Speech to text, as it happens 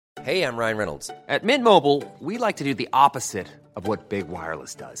Hey, I'm Ryan Reynolds. At Mint Mobile, we like to do the opposite of what Big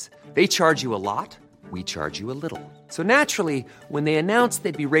Wireless does. They charge you a lot, we charge you a little. So naturally, when they announced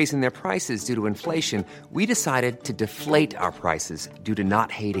they'd be raising their prices due to inflation, we decided to deflate our prices due to not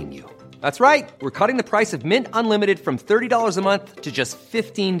hating you. That's right. We're cutting the price of Mint Unlimited from $30 a month to just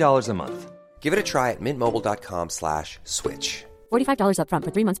 $15 a month. Give it a try at mintmobile.com/switch. $45 up front for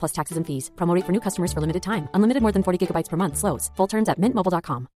 3 months plus taxes and fees. Promo rate for new customers for limited time. Unlimited more than 40 gigabytes per month. Slows full terms at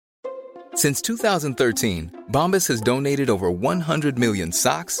mintmobile.com. Since 2013, Bombas has donated over 100 million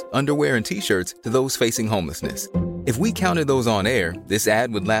socks, underwear, and T-shirts to those facing homelessness. If we counted those on air, this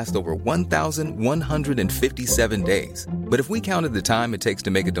ad would last over 1,157 days. But if we counted the time it takes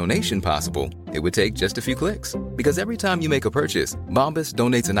to make a donation possible, it would take just a few clicks. Because every time you make a purchase, Bombas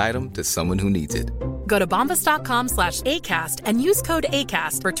donates an item to someone who needs it. Go to bombas.com/ACAST and use code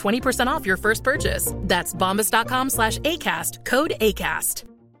ACAST for 20% off your first purchase. That's bombas.com/ACAST, code ACAST.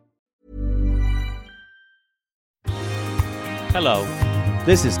 Hello,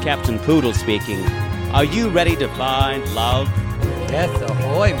 this is Captain Poodle speaking. Are you ready to find love? Yes,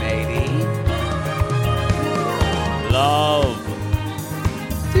 ahoy, matey. Love.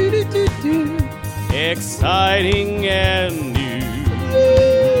 Exciting and new.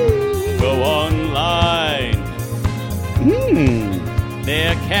 Go online.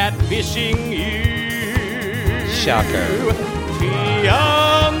 They're catfishing you. Shocker.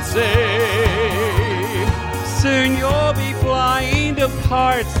 Fiancé. Soon you'll be flying to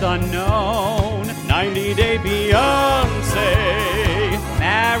parts unknown. 90-day Beyonce.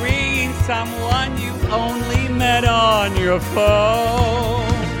 Marrying someone you only met on your phone.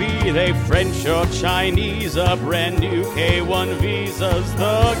 Be they French or Chinese, a brand new K1 visa's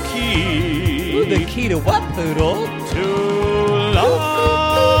the key. Ooh, the key to what, Poodle? To love.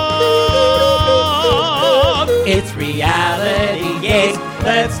 It's reality, yes,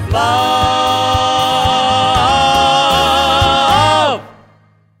 let's love.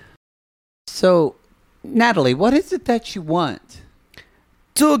 So, Natalie, what is it that you want?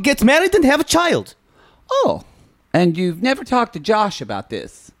 To get married and have a child. Oh, and you've never talked to Josh about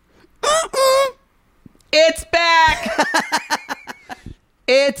this? It's back!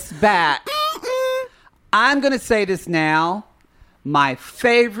 It's back. I'm going to say this now. My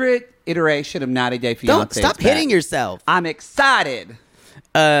favorite iteration of 90 Day Fiancé. Don't stop hitting yourself. I'm excited.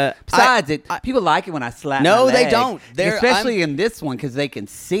 Besides, people like it when I slap No, my leg. they don't. Especially in this one because they can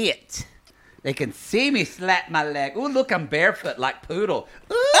see it. They can see me slap my leg. Ooh, look, I'm barefoot like Poodle.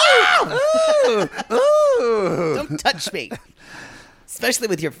 Ooh, ooh, ooh. Don't touch me. Especially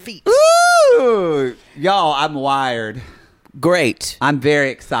with your feet. Ooh. Y'all, I'm wired. Great. I'm very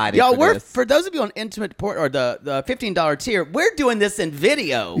excited. Y'all, for for those of you on Intimate Port or the $15 tier, we're doing this in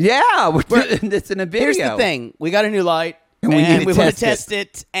video. Yeah, we're doing this in a video. Here's the thing. We got a new light. And we want to test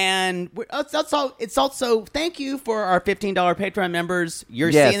it. And that's all. It's also, thank you for our $15 Patreon members.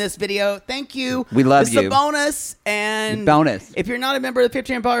 You're seeing this video. Thank you. We love you. you. It's a bonus. And bonus. If you're not a member of the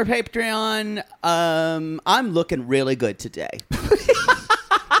 $15 Patreon, I'm looking really good today.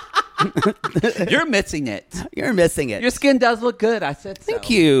 You're missing it. You're missing it. Your skin does look good. I said so. Thank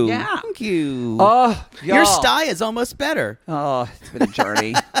you. Yeah. Thank you. Oh, y'all. Your sty is almost better. Oh, it's been a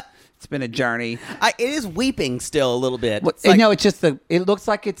journey. It's been a journey. It is weeping still a little bit. It's just it looks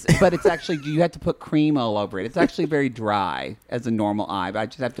like but it's actually, you have to put cream all over it. It's actually very dry as a normal eye, but I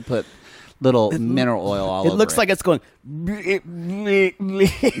just have to put little mineral oil all over it. It looks like it's going.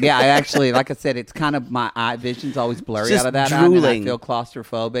 Yeah, I actually, like I said, it's kind of, my eye vision's always blurry Just out of that drooling. eye, and I feel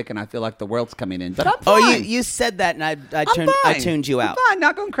claustrophobic, and I feel like the world's coming in. But I'm fine. Oh, you said that, and I tuned you out. I'm fine,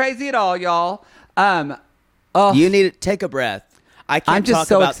 not going crazy at all, y'all. You need to take a breath. I'm just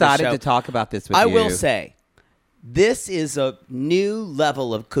so excited to talk about this with you. I will say, this is a new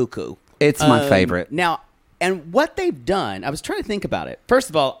level of cuckoo. It's my favorite. Now, and what they've done, I was trying to think about it. First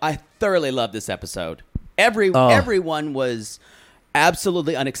of all, I thoroughly loved this episode. Everyone was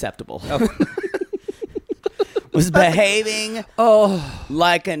absolutely unacceptable. Was behaving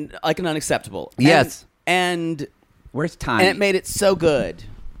like an unacceptable. Yes. And where's time? And it made it so good.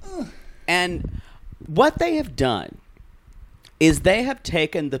 And what they have done is they have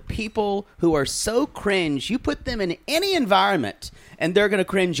taken the people who are so cringe, you put them in any environment and they're going to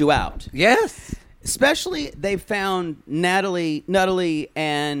cringe you out. Yes. Especially, they found Natalie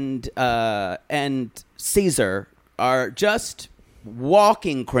and Caesar are just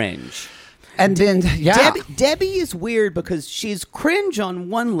walking cringe. And then, yeah. Debbie is weird because she's cringe on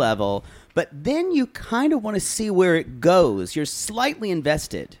one level, but then you kind of want to see where it goes. You're slightly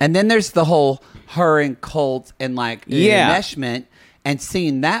invested. And then there's the whole her and Colt and enmeshment and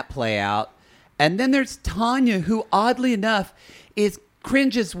seeing that play out. And then there's Tanya, who oddly enough is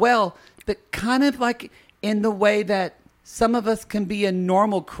cringe as well, but kind of like in the way that some of us can be a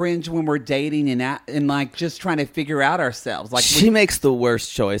normal cringe when we're dating and like just trying to figure out ourselves. Like she makes the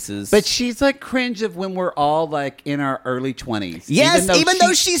worst choices. But she's like cringe of when we're all like in our early 20s. Yes, even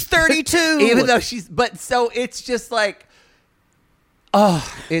though she's 32. Even though but so it's just like,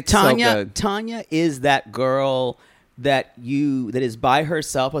 it's so good. Tanya is that girl that is by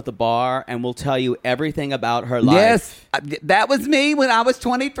herself at the bar and will tell you everything about her life. Yes, that was me when I was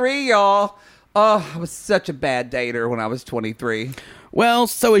 23, y'all. Oh, I was such a bad dater when I was 23. Well,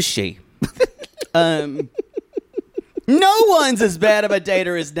 so is she. No one's as bad of a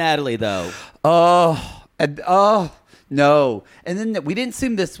dater as Natalie, though. No. And then we didn't see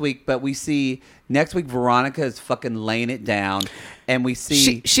him this week, but we see next week Veronica is fucking laying it down, and we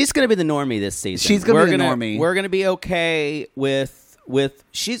see she's going to be the normie this season. She's going to be the normie. We're going to be okay with we're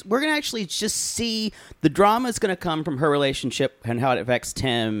going to actually just see the drama is going to come from her relationship and how it affects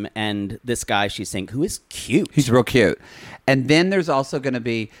Tim and this guy she's seeing, who is cute. He's real cute. And then there's also going to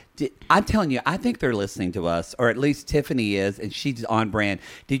be, I'm telling you, I think they're listening to us, or at least Tiffany is, and she's on brand.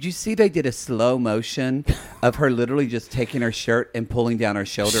 Did you see they did a slow motion of her literally just taking her shirt and pulling down her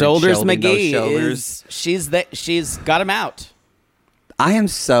shoulder? Shoulders and McGee shoulders? She's got him out. I am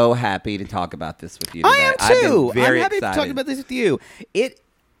so happy to talk about this with you today. I am too. I'm happy to talk about this with you.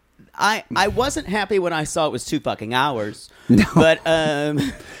 I wasn't happy when I saw it was 2 fucking hours. No.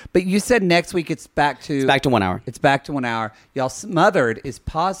 But you said next week it's back to 1 hour. It's back to 1 hour. Y'all, Smothered is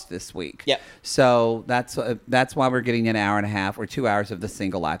paused this week. Yep. So that's why we're getting an hour and a half or 2 hours of The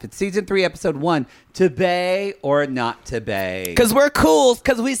Single Life. It's season 3, episode 1. To bae or not to bae? Because we're cool.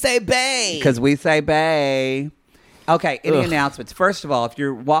 Because we say bae. Because we say bae. Okay, any announcements? First of all, if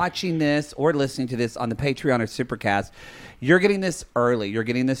you're watching this or listening to this on the Patreon or Supercast, you're getting this early. You're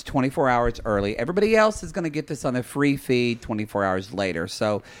getting this 24 hours early. Everybody else is going to get this on the free feed 24 hours later.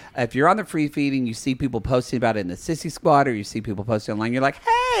 So if you're on the free feed and you see people posting about it in the Sissy Squad or you see people posting online, you're like,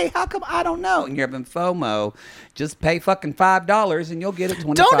 hey, how come I don't know? And you're having FOMO. Just pay fucking $5 and you'll get it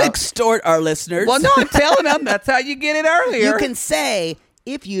 25. Don't extort our listeners. Well, no, I'm telling them that's how you get it earlier. You can say,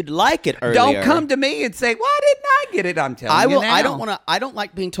 if you'd like it earlier. Don't come to me and say, why didn't I get it? I'm telling you now. I don't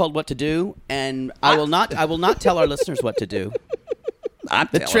like being told what to do, and I will not tell our listeners what to do.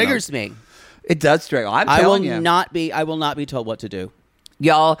 It triggers me. It does trigger. I will not be told what to do.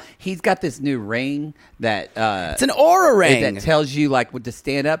 Y'all, he's got this new ring that it's an Aura ring that tells you like what to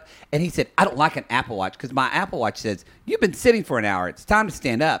stand up. And he said, I don't like an Apple Watch because my Apple Watch says you've been sitting for an hour. It's time to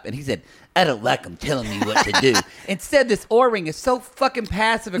stand up. And he said, I don't like them telling me what to do. Instead, this Aura ring is so fucking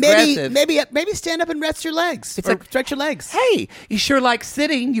passive aggressive. Maybe stand up and rest your legs. It's like stretch your legs. Hey, you sure like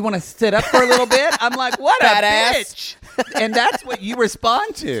sitting? You want to sit up for a little bit? I'm like, what Fat a ass. bitch! And that's what you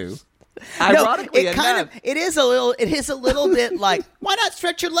respond to. Ironically enough, it is a little bit like, why not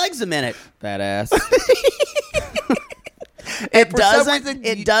stretch your legs a minute, fat ass?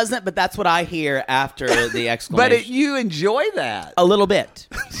 It doesn't, but that's what I hear after the exclamation. But you enjoy that. A little bit.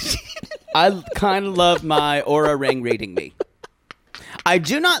 I kind of love my Aura ring reading me. I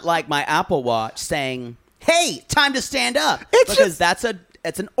do not like my Apple Watch saying, hey, time to stand up. Because that's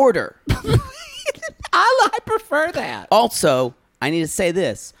an order. I prefer that. Also, I need to say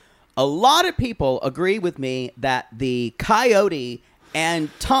this. A lot of people agree with me that the Coyote and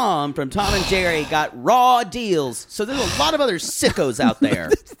Tom from Tom and Jerry got raw deals. So there's a lot of other sickos out there.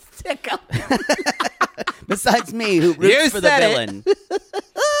 Sicko. Besides me, who roots for the villain.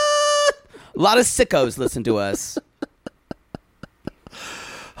 A lot of sickos listen to us.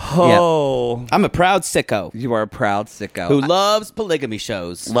 Oh. Yep. I'm a proud sicko. You are a proud sicko. Who loves polygamy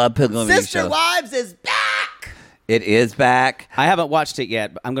shows. Love polygamy shows. Sister Wives is back. It is back. I haven't watched it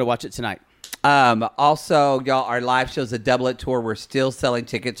yet, but I'm going to watch it tonight. Also, y'all, our live show's a Double It tour. We're still selling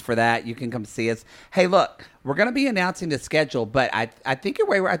tickets for that. You can come see us. Hey, look, we're going to be announcing the schedule, but I think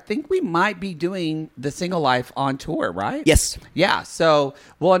I think we might be doing the Single Life on tour, right? Yes. Yeah. So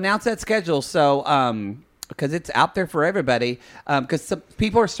we'll announce that schedule. So, because it's out there for everybody. Because some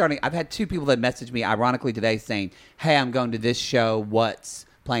people are starting. I've had 2 people that messaged me, ironically, today saying, hey, I'm going to this show. What's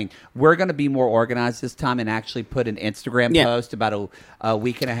playing? We're going to be more organized this time and actually put an Instagram post about a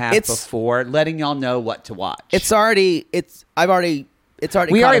week and a half before, letting y'all know what to watch. We already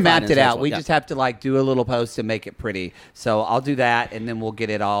mapped it out. We just have to like do a little post and make it pretty. So I'll do that, and then we'll get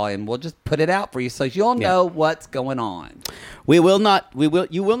it all, and we'll just put it out for you so you'll know what's going on. You will not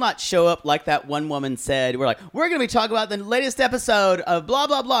show up like that one woman said. We're going to be talking about the latest episode of blah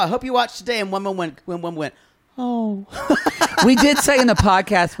blah blah. Hope you watched today. And one woman went, oh. We did say in the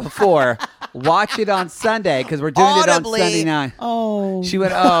podcast before, watch it on Sunday because we're doing audibly, it on Sunday night. Oh. She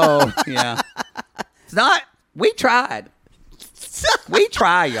went, oh, yeah. It's not. We tried. We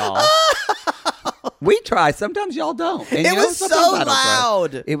try, y'all. We try. Sometimes y'all don't. And It was sometimes so I don't try.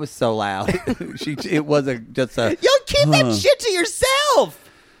 loud. It was so loud. It wasn't just a. Yo, keep that shit to yourself.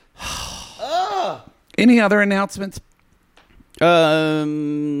 Any other announcements?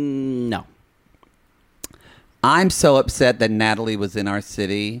 No. I'm so upset that Natalie was in our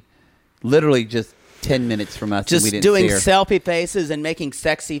city, literally just 10 minutes from us. and we Just didn't doing see her. selfie faces and making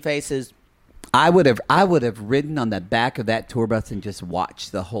sexy faces. I would have ridden on the back of that tour bus and just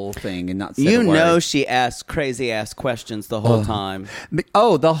watched the whole thing and not said You a word. know she asked crazy ass questions the whole time.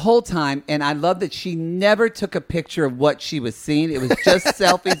 Oh, the whole time. And I love that she never took a picture of what she was seeing. It was just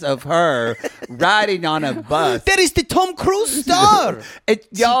selfies of her riding on a bus. There is the Tom Cruise star.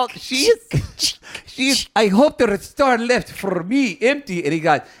 Y'all, she's. I hope there is a star left for me, empty.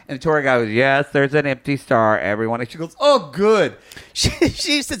 And the tour guy goes, yes, there's an empty star, everyone. And she goes, oh, good.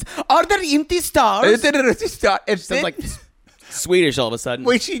 She says, are there empty stars? And Sounds like Swedish all of a sudden.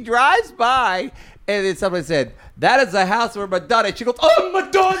 when she drives by, and then somebody said, that is the house where Madonna. And she goes, oh,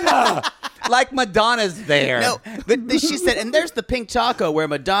 Madonna. Like Madonna's there. No, but she said, and there's the Pink Taco where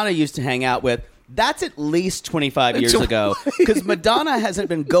Madonna used to hang out with. That's at least 25 years ago. Because Madonna hasn't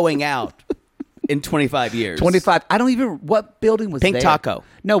been going out in 25 years. 25. I don't even. What building was Pink there? Taco.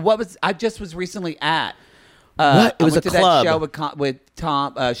 No, what was? I just was recently at. What? It was I went a to club. That show with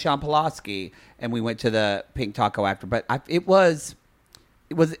Tom Sean Pulaski, and we went to the Pink Taco after. But it was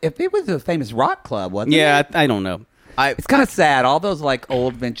a famous rock club, wasn't it? Yeah, I don't know. It's kind of sad. All those like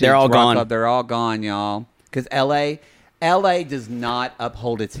old vintage They're all rock gone. club, they're all gone, y'all. Because LA does not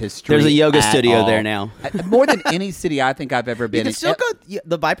uphold its history. There's a yoga at studio all. there now. More than any city I think I've ever You been can in. still go.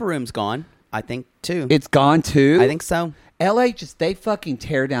 The Viper Room's gone, I think, too. It's gone too. I think so. LA they fucking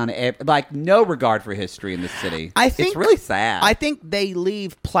tear down like no regard for history in this city. I think it's really sad. I think they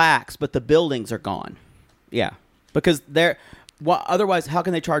leave plaques, but the buildings are gone. Yeah, because they're. Well, otherwise, how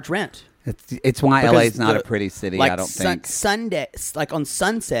can they charge rent? It's why Because LA is not the- a pretty city. Like I don't think. Sunday, like on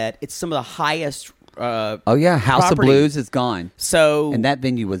Sunset, it's some of the highest. Oh yeah, House property. of Blues is gone. So, And that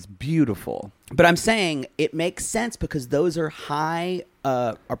venue was beautiful. but I'm saying it makes sense because those are high,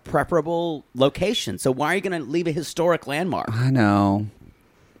 are preferable locations. So why are you going to leave a historic landmark? I know.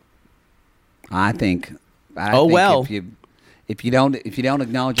 I think. Well. if you don't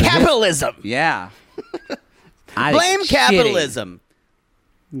acknowledge your Capitalism. yeah. I Blame think capitalism.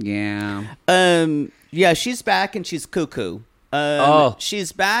 shitty. Yeah. Yeah, she's back and she's cuckoo.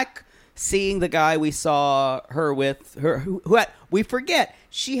 She's back seeing the guy we saw her with. Who had, we forget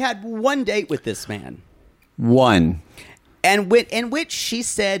she had one date with this man, One. and in which she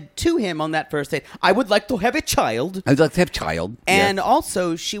said to him on that first date, "I would like to have a child." I'd like to have a child. And Yes.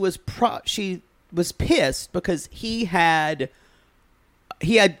 also, she was pissed because he had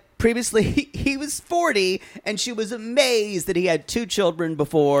previously he was 40, and she was amazed that he had 2 children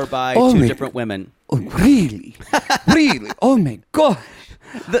before by Oh, 2 my- different women. Oh, really? Really? Oh my gosh.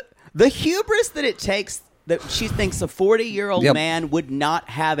 The hubris that it takes that she thinks a 40-year-old Yep. man would not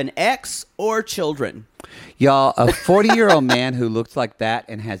have an ex or children. Y'all, a 40-year-old man who looks like that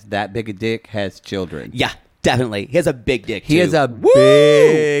and has that big a dick has children. Yeah, definitely. He has a big dick, He too. has a Woo!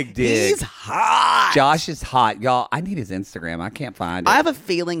 big dick. He's hot. Josh is hot. Y'all, I need his Instagram. I can't find it. I have a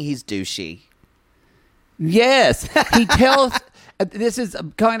feeling he's douchey. Yes. He tells, this is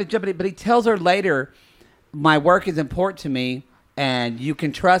kind of jumping, but he tells her later, my work is important to me, and you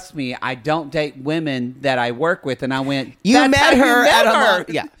can trust me. I don't date women that I work with. And I went, You "That's met how you her met at her."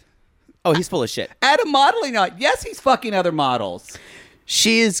 a... Yeah. Oh, he's full of shit. At a modeling night. Yes, he's fucking other models.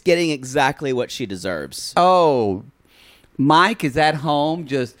 She is getting exactly what she deserves. Oh, Mike is at home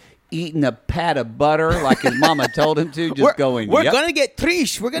just eating a pat of butter like his mama told him to, just We're "Yep." gonna get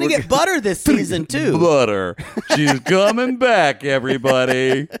Trish. We're gonna get butter this season too. Butter. She's coming back,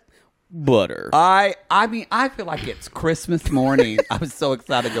 everybody. Butter. I mean, I feel like it's Christmas morning. I was so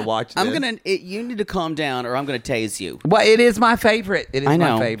excited to watch this. You need to calm down, or I'm gonna tase you. Well, it is my favorite. It is I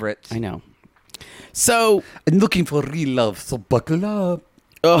know. my favorite. I know. So, I'm looking for real love, so buckle up.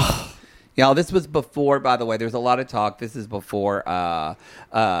 ugh. Y'all, this was before, by the way, there's a lot of talk. This is before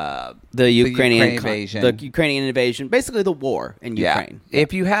The Ukrainian invasion. The Ukrainian invasion, basically the war in Ukraine.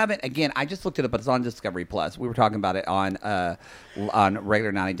 If you haven't, again, I just looked it up, but it's on Discovery Plus. We were talking about it on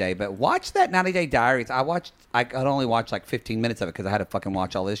regular 90 Day, but watch that 90 Day Diaries. I could only watch like 15 minutes of it because I had to fucking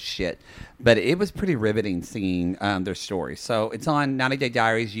watch all this shit. But it was pretty riveting seeing their story. So it's on 90 Day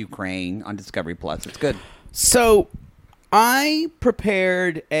Diaries Ukraine on Discovery Plus. It's good. So, I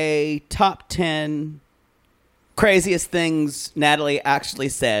prepared a top 10 craziest things Natalie actually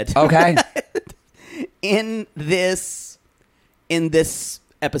said. Okay. in this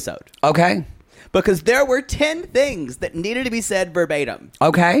episode. Okay. because there were 10 things that needed to be said verbatim.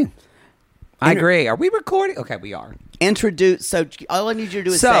 Okay. I agree. Are we recording? Okay, we are. Introduce. So all I need you to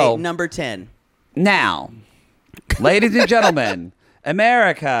do is say number 10. Now, ladies and gentlemen,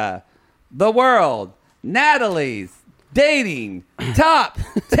 America, the world, Natalie's dating top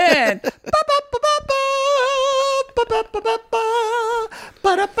 10.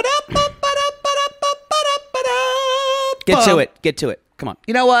 Get to it. Get to it. Come on.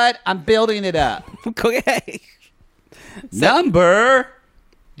 You know what? I'm building it up. Okay. Number.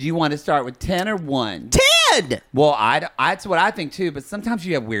 Do you want to start with 10 or 1? 10! Well, that's what I think too, but sometimes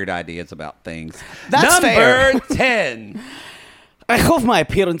you have weird ideas about things. That's Number 10. I hope my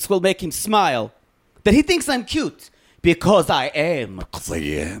appearance will make him smile. That he thinks I'm cute. Because I am. Because I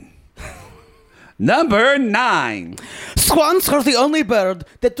am. Number 9. Swans are the only bird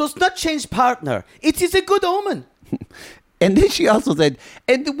that does not change partner. It is a good omen. And then she also said,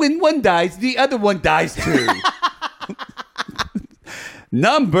 and when one dies, the other one dies too.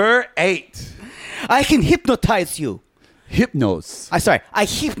 Number 8. I can hypnotize you. Hypnos. I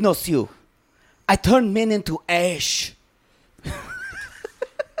hypnose you. I turn men into ash.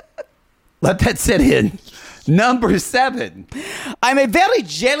 Let that sit in. Number 7. I'm a very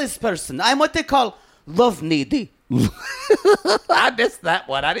jealous person. I'm what they call love needy. I missed that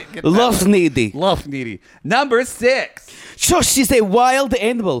one. I didn't get that Love one. needy. Love needy. Number 6. Josh is a wild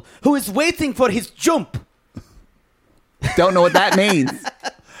animal who is waiting for his jump. Don't know what that means.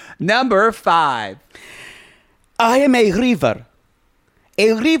 Number 5. I am a river.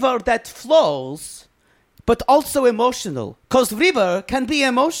 A river that flows, but also emotional. Because river can be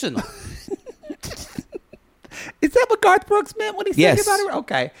emotional. Is that what Garth Brooks meant when he said about it?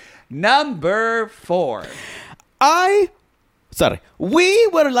 Okay. Number 4. We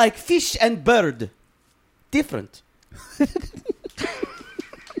were like fish and bird. Different.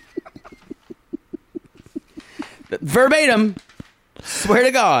 Verbatim. Swear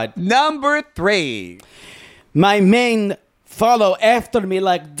to God. Number 3. My men follow after me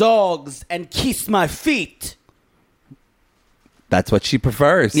like dogs and kiss my feet. That's what she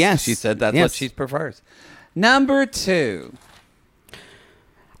prefers. Yes. She said that's Yes. what she prefers. Number 2.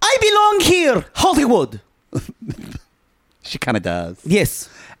 I belong here, Hollywood. She kind of does. Yes.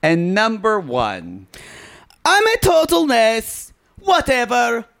 And number 1. I'm a total mess.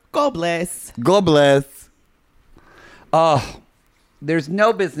 Whatever. God bless. God bless. Oh, there's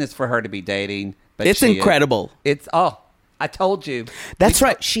no business for her to be dating. But It's she is. incredible. I told you. That's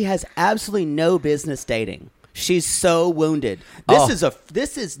right. She has absolutely no business dating. She's so wounded.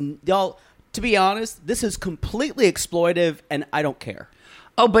 This is y'all, to be honest, this is completely exploitive and I don't care.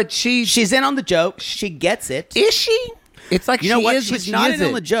 Oh, but she's in on the joke. She gets it. Is she? It's like You know she what? is, but She's she not in isn't.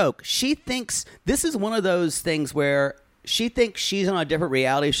 on the joke. She thinks this is one of those things where she thinks she's on a different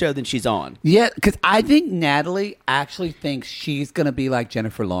reality show than she's on. Yeah, because I think Natalie actually thinks she's going to be like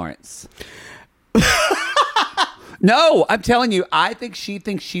Jennifer Lawrence. No, I'm telling you, I think she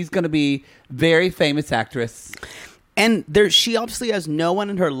thinks she's going to be very famous actress. And she obviously has no one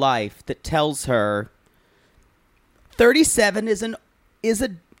in her life that tells her 37 is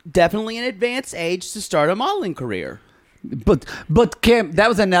definitely an advanced age to start a modeling career. But Kim, that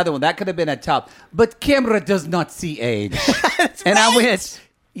was another one. That could have been a top. But camera does not see age. And I went,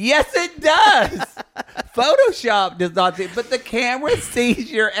 yes, it does. Photoshop does not see, but the camera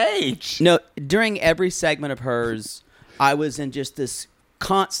sees your age. No, during every segment of hers, I was in just this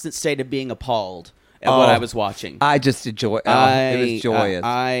constant state of being appalled at what I was watching. I just enjoy. It was joyous.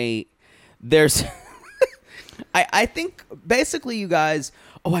 I think basically you guys.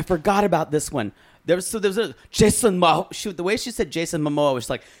 Oh, I forgot about this one. There's a Jason Momoa. Shoot, the way she said Jason Momoa was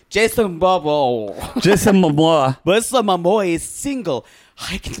like Jason Momoa. Jason Momoa. Jason Momoa is single.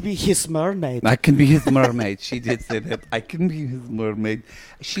 I can be his mermaid. I can be his mermaid. She did say that. I can be his mermaid.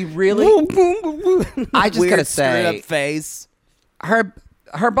 She really. I just gotta say, screwed up face.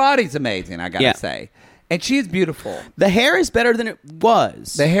 Her body's amazing. I gotta say, and she's beautiful. The hair is better than it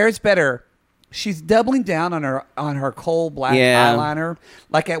was. The hair is better. She's doubling down on her coal black eyeliner.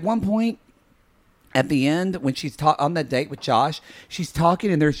 Like at one point, at the end, when she's on that date with Josh, she's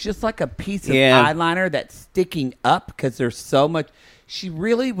talking, and there's just like a piece of eyeliner that's sticking up because there's so much. She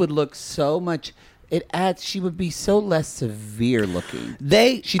really would look so much. It adds. She would be so less severe looking.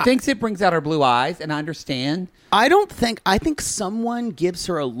 She thinks it brings out her blue eyes, and I understand. I think someone gives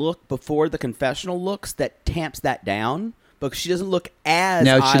her a look before the confessional looks that tamps that down because she doesn't look as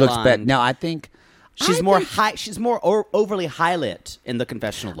she looks eyelined. better. No, I think she's more high. She's more overly highlit in the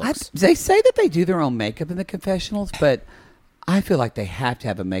confessional looks. They say that they do their own makeup in the confessionals, but I feel like they have to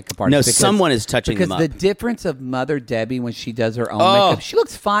have a makeup artist. No, someone is touching them up. Because the difference of Mother Debbie when she does her own Oh. makeup, she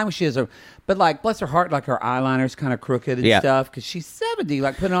looks fine when she does her. But like, bless her heart, like her eyeliner's kind of crooked and Yeah. stuff because she's 70.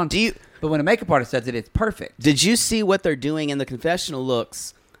 Like, put it on. But when a makeup artist does it, it's perfect. Did you see what they're doing in the confessional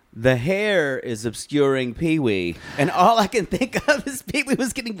looks? The hair is obscuring Pee-wee. And all I can think of is Pee-wee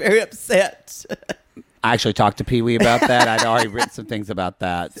was getting very upset. I actually talked to Pee Wee about that. I'd already written some things about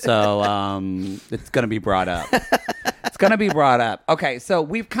that. So it's going to be brought up. It's going to be brought up. Okay, so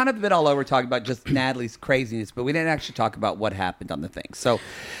we've kind of been all over talking about just Natalie's craziness, but we didn't actually talk about what happened on the thing. So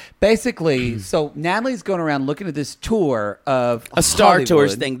basically, Natalie's going around looking at this tour of A Star Hollywood.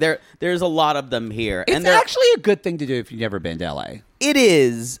 Tours thing. There's a lot of them here. It's they're- actually a good thing to do if you've never been to L.A. It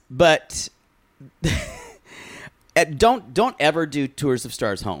is, but don't ever do tours of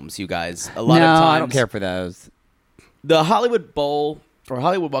stars' homes, you guys. A lot of times, I don't care for those. The Hollywood Bowl or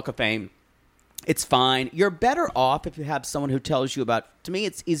Hollywood Walk of Fame, it's fine. You're better off if you have someone who tells you about. To me,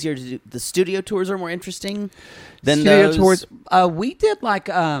 it's easier to do. The studio tours are more interesting than Studio those. tours. We did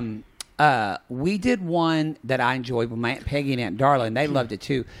we did one that I enjoyed with my Aunt Peggy and Aunt Darla, and they loved it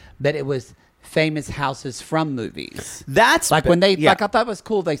too. But it was famous houses from movies. That's Like when they yeah. like I thought it was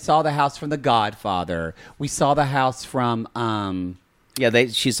cool. They saw the house from The Godfather. We saw the house from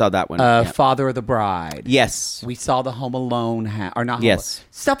She saw that one. Yeah. Father of the Bride. Yes. We saw the Home Alone house, or not Home Yes. Alone.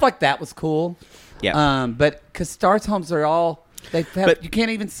 Stuff like that was cool. Yeah. But because Stars homes are all But you can't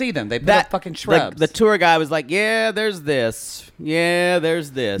even see them. They put up fucking shrubs. The tour guy was like, "Yeah, there's this. Yeah,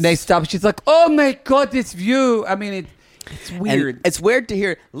 there's this." And they stop. She's like, "Oh my god, this view!" I mean, it's And weird. it's weird to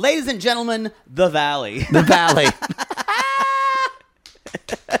hear, ladies and gentlemen, the Valley. The Valley.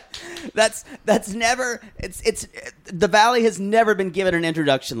 That's never. It's the Valley has never been given an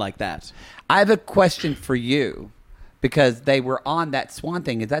introduction like that. I have a question for you because they were on that Swan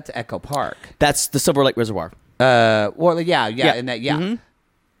thing. That's Echo Park. That's the Silver Lake Reservoir. Well, yeah, Yeah. and that, yeah. Mhm.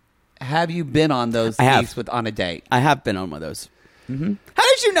 Have you been on those I have. dates on a date? I have been on one of those. Mm-hmm. How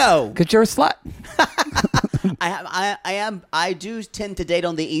did you know? Because you're a slut. I do tend to date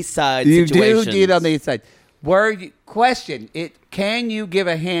on the east side. You do situations. date on the east side. Question: can you give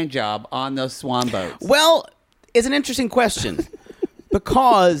a hand job on those Swan boats? Well, it's an interesting question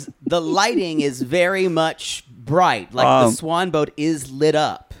because the lighting is very much bright. Like the Swan boat is lit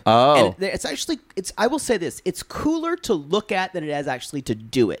up. Oh. And it's actually, I will say this, it's cooler to look at than it is actually to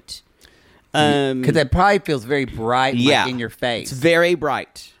do it. Because it probably feels very bright and, Yeah. like, in your face. It's very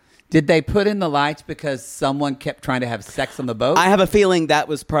bright. Did they put in the lights because someone kept trying to have sex on the boat? I have a feeling that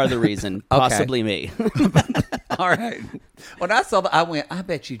was part of the reason. Possibly me. All right. When I saw that, I went, I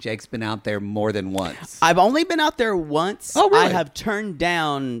bet you Jake's been out there more than once. I've only been out there once. Oh, really? I have turned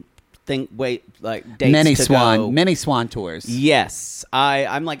down dates many to Swan tours. Yes.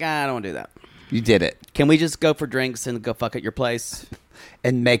 I'm like, I don't want to do that. You did it. Can we just go for drinks and go fuck at your place?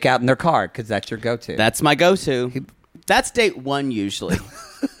 And make out in their car because that's your go-to. That's my go-to. That's date one usually.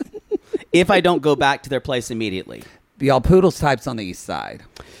 If I don't go back to their place immediately. Y'all poodles types on the east side.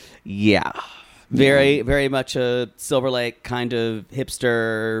 Yeah. Very, very much a Silver Lake kind of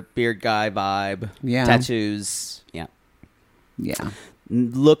hipster beard guy vibe. Yeah. Tattoos. Yeah. Yeah.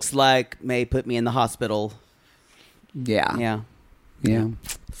 Looks like may put me in the hospital. Yeah. Yeah. Yeah.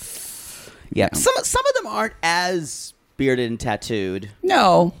 Yeah. Some of them aren't as bearded and tattooed,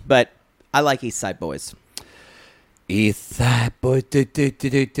 No. but I like East Side boys. East side boy.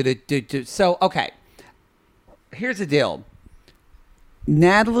 So, okay. Here's the deal.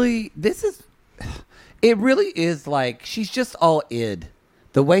 Natalie, it really is like, she's just all id.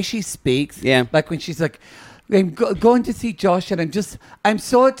 The way she speaks. Yeah. Like when she's like, I'm going to see Josh and I'm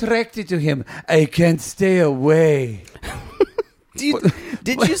so attracted to him. I can't stay away.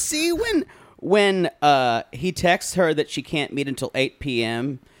 Did you see when he texts her that she can't meet until 8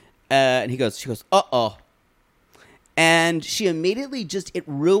 p.m. And she goes, uh-oh. And she immediately it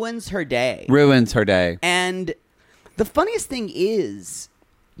ruins her day. Ruins her day. And the funniest thing is,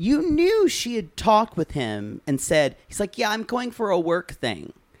 you knew she had talked with him and said, he's like, yeah, I'm going for a work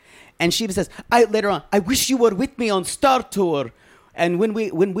thing. And she even says, later on, I wish you were with me on Star Tour. And when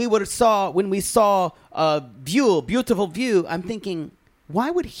we saw a beautiful view, I'm thinking, why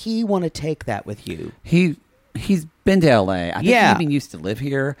would he want to take that with you? He's been to L.A. I think Yeah. he even used to live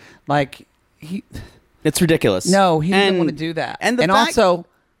here. Like, It's ridiculous. No, he didn't want to do that. And also,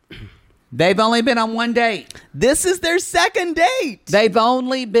 they've only been on one date. This is their second date. They've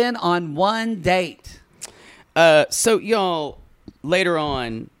only been on one date. So y'all, later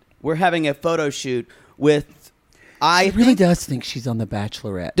on, we're having a photo shoot with She really does think she's on The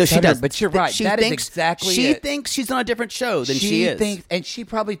Bachelorette. No, she does. But you're right. She That is thinks, exactly She it. thinks she's on a different show than she is. And she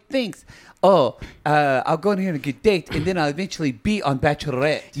probably thinks, I'll go in here and get date, and then I'll eventually be on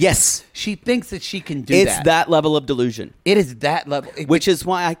Bachelorette. Yes. She thinks that she can do It's that level of delusion. It is that level. Which is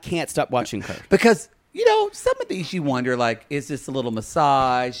why I can't stop watching her. Because, some of these you wonder, like, is this a little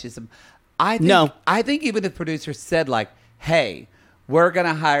massage? I think even the producer said, like, hey, we're going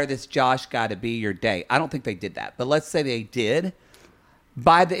to hire this Josh guy to be your date. I don't think they did that. But let's say they did.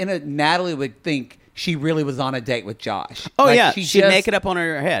 By the end, Natalie would think she really was on a date with Josh. Oh, Like, yeah. She'd make it up on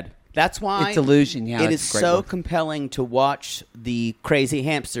her head. That's why It's illusion, yeah. it it's is a great so word. compelling to watch the crazy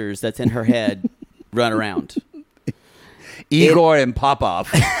hamsters that's in her head run around. Igor and Popov.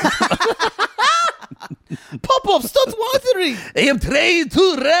 Popov, stop wandering! I am trying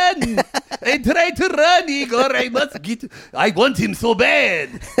to run. I'm trying to run, Igor. I want him so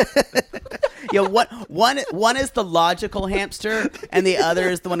bad. Yeah, one is the logical hamster, and the other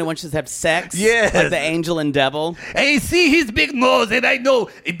is the one who wants to have sex. Yes. Like the angel and devil. I see his big nose, and I know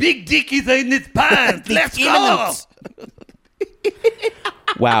a big dick is in his pants. Let's go.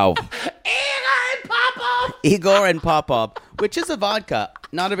 Wow. Igor and Popov, which is a vodka,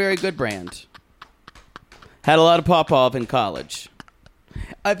 not a very good brand. Had a lot of Popov in college.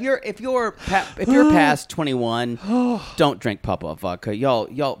 If you're past 21, don't drink Popov vodka.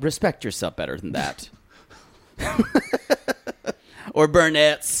 Y'all respect yourself better than that. Or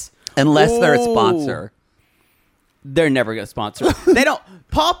Burnett's, Unless they're a Ooh. sponsor. They're never going to sponsor. They don't.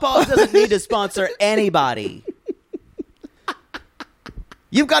 Popov doesn't need to sponsor anybody.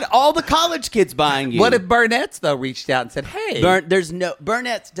 You've got all the college kids buying you. What if Burnett's, though, reached out and said, hey.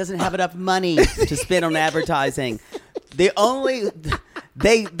 Burnett's doesn't have enough money to spend on advertising. They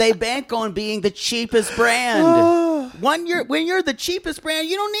bank on being the cheapest brand. When you're the cheapest brand,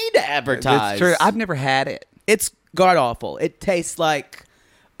 you don't need to advertise. That's true. I've never had it. It's god awful. It tastes like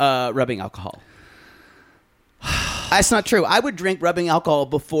rubbing alcohol. That's not true. I would drink rubbing alcohol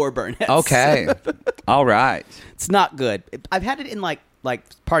before Burnett's. Okay. All right. It's not good. I've had it in like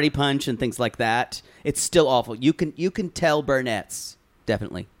Party Punch and things like that. It's still awful. You can tell Burnett's,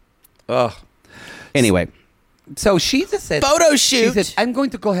 definitely. Ugh. Anyway, So she just said Photo She shoot. said, I'm going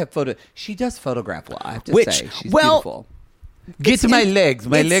to go have photo. She does photograph well, I have to Which- say. She's well, beautiful. Get my legs.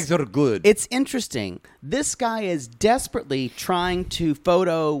 My it's- legs are good. It's interesting. This guy is desperately trying to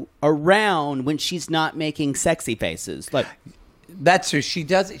photo around when she's not making sexy faces. Like, That's true. She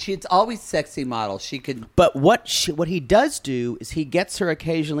does. It's always sexy model. She could. but what he does do is he gets her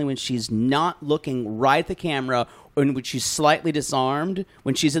occasionally when she's not looking right at the camera, or when she's slightly disarmed,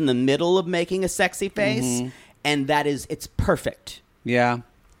 when she's in the middle of making a sexy face, and it's perfect. Yeah.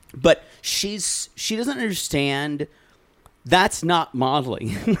 But she doesn't understand. That's not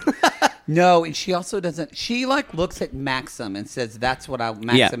modeling. No, and she also doesn't. She looks at Maxim and says, "That's what I."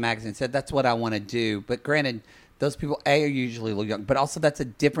 Maxim magazine said, "That's what I want to do." But granted, those people are usually a little young, but also that's a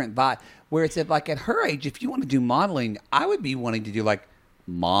different vibe. Where it's at her age, if you want to do modeling, I would be wanting to do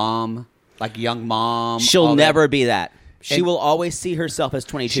mom, young mom. She'll all never be that. She And- will always see herself as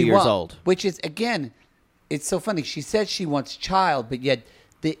 22 She years won't. old. Which is, again, it's so funny. She says she wants child, but yet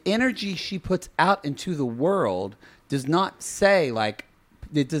the energy she puts out into the world does not say,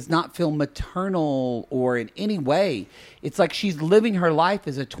 it does not feel maternal or in any way. It's like she's living her life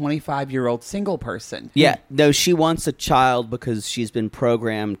as a 25-year-old single person. Yeah, no, she wants a child because she's been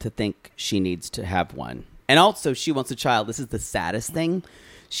programmed to think she needs to have one. And also, she wants a child. This is the saddest thing.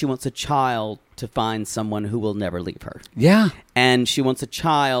 She wants a child to find someone who will never leave her. Yeah. And she wants a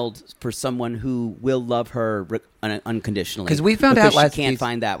child for someone who will love her unconditionally. 'Cause we found out last she can't season-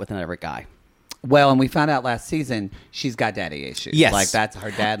 find that with another guy. Well, and we found out last season she's got daddy issues. Yes. That's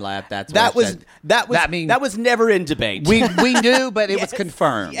her dad left. That was never in debate. we knew, but it was Yes.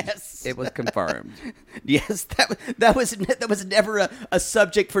 confirmed. Yes. It was confirmed. Yes, that was never a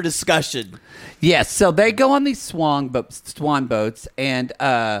subject for discussion. Yes, so they go on these swan boats, and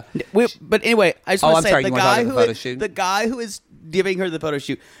But anyway, I just Oh, want I'm to say sorry, the you wanna talk guy about the photo shoot? the guy who is giving her the photo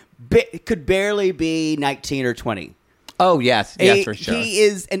shoot could barely be 19 or 20. oh yes, for sure. He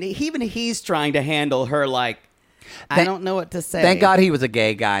is, and even he's trying to handle her I Thank- don't know what to say. Thank God he was a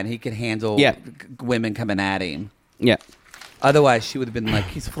gay guy and he could handle Yeah. women coming at him. Yeah. Otherwise, she would have been like,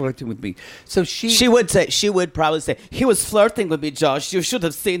 "He's flirting with me." So she would probably say he was flirting with me, Josh. You should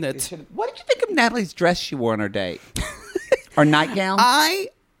have seen it. What did you think of Natalie's dress she wore on her date? Or nightgown?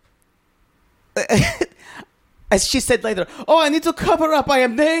 As she said later, "Oh, I need to cover up. I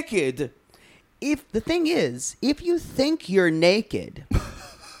am naked." The thing is, if you think you're naked,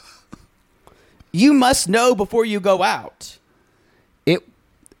 you must know before you go out.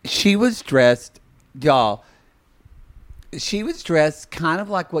 She was dressed, y'all. She was dressed kind of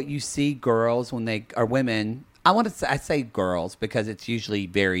like what you see girls when they are women. I say girls because it's usually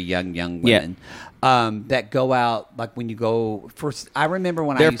very young women that go out like when you go first. I remember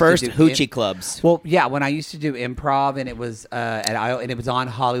when Their I used first to do hoochie clubs. Well, yeah, when I used to do improv and it was and it was on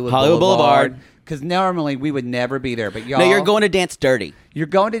Hollywood Boulevard. Because normally we would never be there, but y'all. No, you're going to Dance Dirty. You're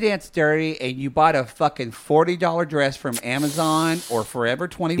going to Dance Dirty, and you bought a fucking $40 dress from Amazon or Forever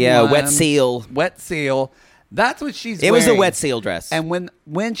 21. Yeah, Wet Seal. Wet Seal. That's what she's It wearing. was a Wet Seal dress. And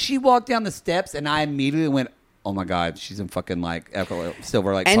when she walked down the steps, and I immediately went, oh my God, she's in fucking like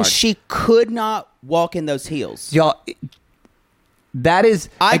Silver Lake and Park. she could not walk in those heels. Y'all, that is...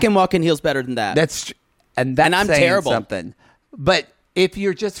 I can walk in heels better than that. That's I'm saying terrible. Something. But if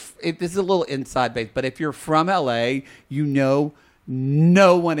this is a little inside base, but if you're from LA, you know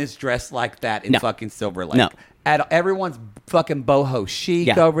no one is dressed like that in fucking Silver Lake. No. Everyone's fucking boho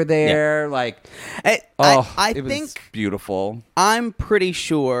chic over there. Like, I it was think beautiful. I'm pretty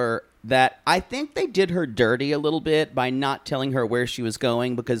sure that I think they did her dirty a little bit by not telling her where she was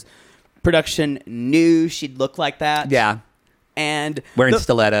going because production knew she'd look like that. Yeah. And wearing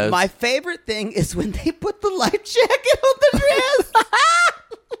stilettos. My favorite thing is when they put the life jacket on the dress.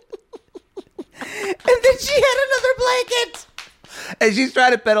 And then she had another blanket. And she's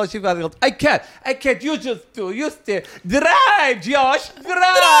trying to pedal. She goes, I can't. You just do. You stay. Drive, Josh.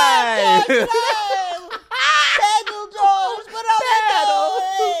 Drive. Pedal, Josh. Put on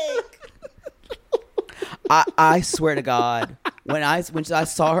the I swear to God, when I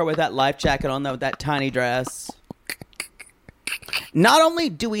saw her with that life jacket on, with that tiny dress. Not only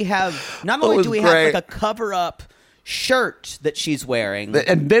do we have like a cover up shirt that she's wearing,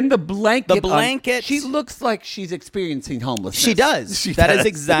 and then the blanket. The blanket. She looks like she's experiencing homelessness. She does. That is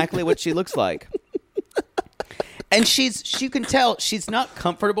exactly what she looks like. And you can tell she's not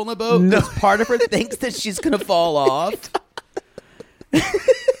comfortable in the boat. No. Part of her thinks that she's going to fall off. It's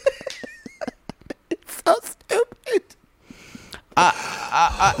so stupid.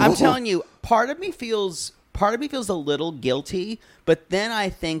 I'm telling you, part of me feels a little guilty, but then I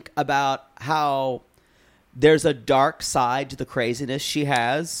think about how there's a dark side to the craziness she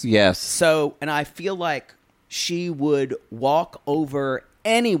has. Yes. So, and I feel like she would walk over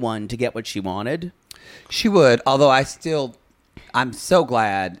anyone to get what she wanted. She would, although I'm so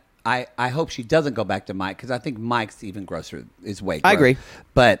glad. I hope she doesn't go back to Mike because I think Mike's even grosser, is way grosser. I agree.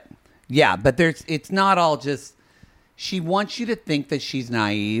 But yeah, it's not all just, she wants you to think that she's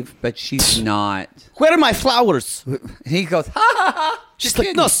naive, but she's not. Where are my flowers? He goes, ha ha ha. She's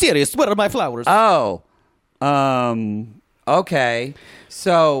like, no, serious, where are my flowers? Oh, okay.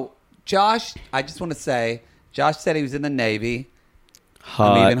 So Josh, I just want to say, Josh said he was in the Navy.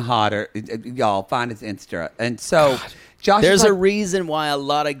 Hot. I'm even hotter. Y'all find his Insta. And so Josh, there's a reason why a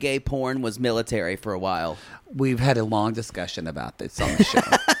lot of gay porn was military for a while. We've had a long discussion about this on the show.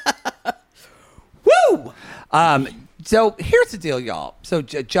 Woo! So here's the deal, y'all. So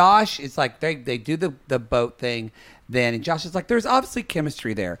Josh is like, they do the boat thing then, and Josh is like, there's obviously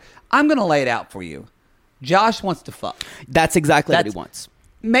chemistry there. I'm going to lay it out for you. Josh wants to fuck. That's exactly what he wants.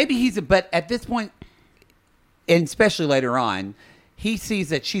 Maybe but at this point, and especially later on, he sees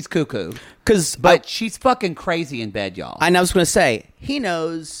that she's cuckoo. But she's fucking crazy in bed, y'all. And I was going to say, he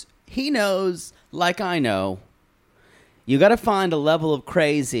knows, like I know, you got to find a level of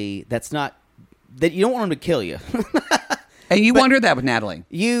crazy that you don't want him to kill you. And you wonder that with Natalie.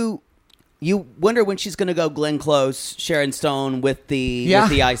 You wonder when she's going to go Glenn Close, Sharon Stone with the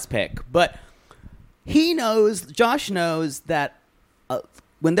ice pick. But Josh knows that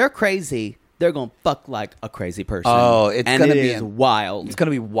when they're crazy, they're going to fuck like a crazy person. Oh, it's going to be wild. It's going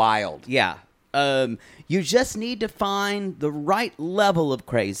to be wild. Yeah. You just need to find the right level of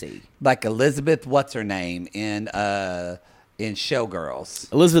crazy. Like Elizabeth, what's her name, in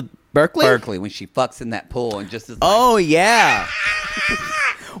Showgirls. Elizabeth Berkley? When she fucks in that pool and just is like, oh, yeah.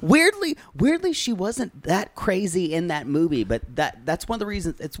 Weirdly, she wasn't that crazy in that movie, but that's one of the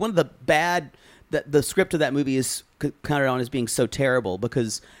reasons. It's one of the bad. The script of that movie is counted on as being so terrible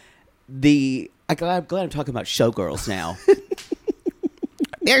because I'm glad I'm talking about Showgirls now.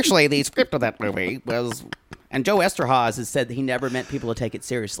 Actually, the script of that movie was, and Joe Esterhazy has said that he never meant people to take it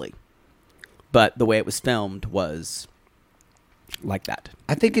seriously, but the way it was filmed was like that.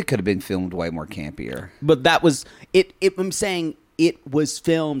 I think it could have been filmed way more campier. But that was it. I'm saying it was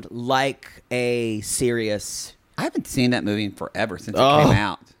filmed like a serious. I haven't seen that movie in forever since it came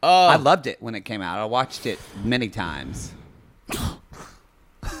out. I loved it when it came out. I watched it many times.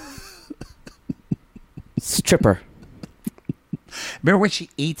 Stripper. Remember when she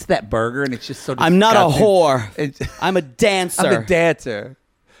eats that burger and it's just so disgusting? I'm not a whore. I'm a dancer. I'm a dancer.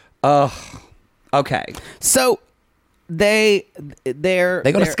 Oh, okay. So They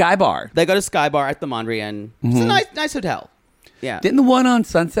They go to Sky Bar. They go to Sky Bar at the Mondrian. It's a nice hotel. Yeah. Didn't the one on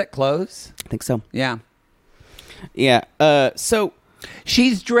Sunset close? I think so. Yeah. Yeah. So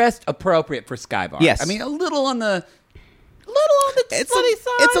she's dressed appropriate for Sky Bar. Yes. I mean, a little on the it's slutty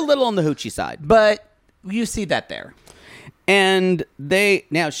side. It's a little on the hoochie side. But you see that there. And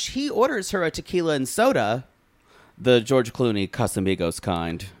she orders her a tequila and soda, the George Clooney Casamigos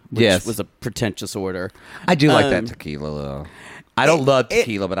kind, which was a pretentious order. I do like that tequila, though. I don't love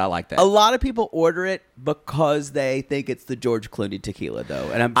tequila, but I like that. A lot of people order it because they think it's the George Clooney tequila, though,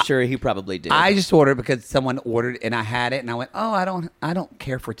 and I'm sure he probably did. I just ordered because someone ordered and I had it, and I went, "Oh, I don't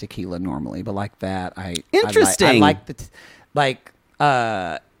care for tequila normally, but like that, Interesting. I like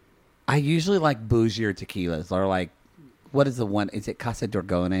I usually like bougier tequilas, or like, what is the one? Is it Casa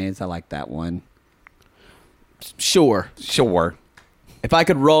Dragones? I like that one. Sure. If I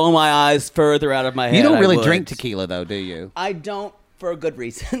could roll my eyes further out of my head, you don't really I would. drink tequila, though, do you? I don't, for good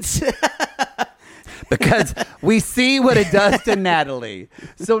reasons. Because we see what it does to Natalie.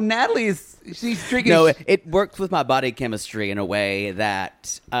 So Natalie she's drinking. No, it works with my body chemistry in a way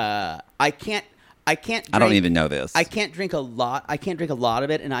that I can't. Drink, I don't even know this. I can't drink a lot. I can't drink a lot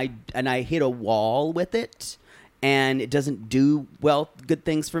of it, and I hit a wall with it, and it doesn't do good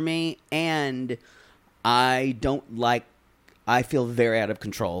things for me. And I don't like. I feel very out of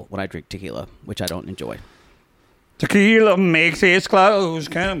control when I drink tequila, which I don't enjoy. Tequila makes his clothes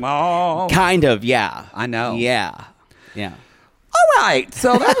come off. Kind of, yeah. I know. Yeah. All right.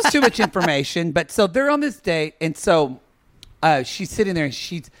 So that was too much information. But so they're on this date, and so she's sitting there, and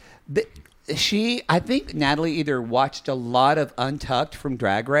I think Natalie either watched a lot of Untucked from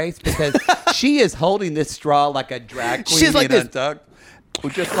Drag Race, because she is holding this straw like a drag queen. She's like in this. Untucked.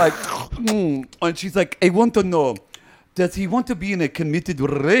 Just like, and she's like, I want to know, does he want to be in a committed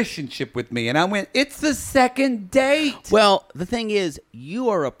relationship with me? And I went, it's the second date. Well, the thing is, you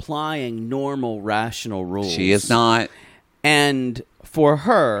are applying normal, rational rules. She is not. And for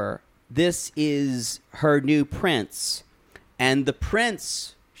her, this is her new prince. And the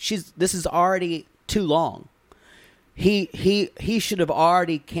prince, this is already too long. He should have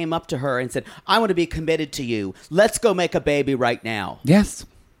already came up to her and said, I want to be committed to you. Let's go make a baby right now. Yes.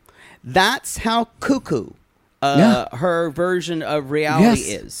 That's how cuckoo her version of reality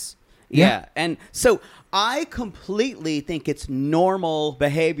is. Yeah. And so I completely think it's normal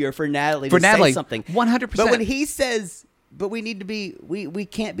behavior for Natalie to say something. 100%. But when he says, but we need to be, we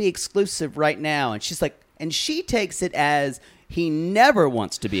can't be exclusive right now. And she's like, and she takes it as he never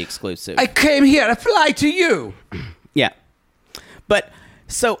wants to be exclusive. I came here to fly to you. Yeah. But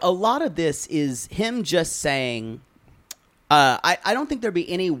so a lot of this is him just saying, I don't think there'd be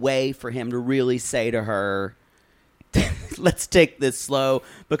any way for him to really say to her, let's take this slow,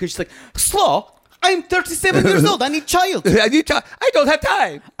 because she's like, slow? I'm 37 years old. I need child. I don't have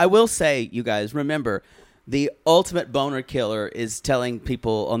time. I will say, you guys, remember, the ultimate boner killer is telling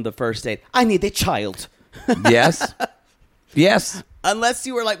people on the first date, I need a child. Yes. Yes. Unless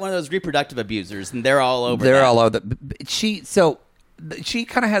you were like one of those reproductive abusers, and they're all over. They're all over. She kind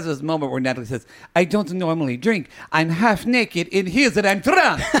of has this moment where Natalie says, I don't normally drink. I'm half naked, and here's that I'm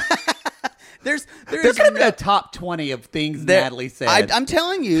drunk. There's going to be a top 20 of things Natalie said. I'm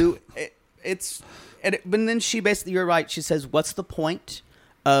telling you, but then she basically, you're right. She says, "What's the point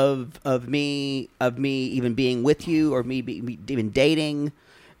of me even being with you, or me even dating?"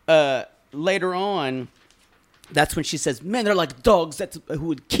 Later on, that's when she says, "Men are like dogs who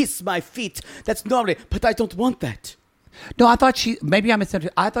would kiss my feet. That's normal, but I don't want that." No, I thought maybe I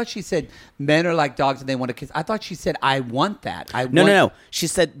misunderstood. I thought she said men are like dogs and they want to kiss. I thought she said, I want that. No. She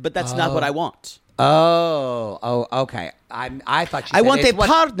said, but that's not what I want. Oh, okay. I thought she said, I want a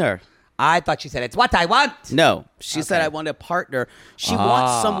partner. I thought she said, it's what I want. No, she said, I want a partner. She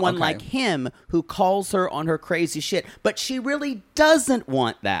wants someone like him who calls her on her crazy shit, but she really doesn't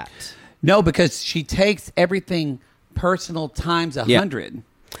want that. No, because she takes everything personal times 100.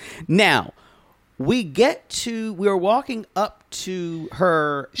 Now, we're walking up to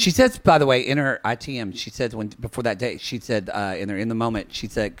her. She says, by the way, in her ITM, she said before that date, she said in the moment,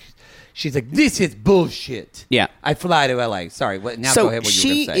 she's like, this is bullshit. Yeah. I fly to LA. Sorry. Now go ahead. What you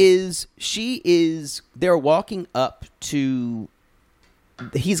were going to say. She is, they're walking up to,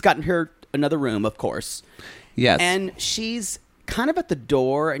 he's gotten her another room, of course. Yes. And she's kind of at the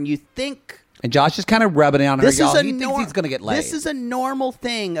door, and you think. And Josh is kind of rubbing it on her. He thinks he's going to get laid. This is a normal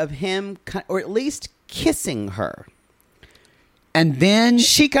thing of him, or at least kissing her. And then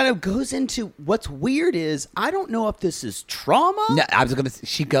she kind of goes into what's weird is I don't know if this is trauma. No, I was going to say,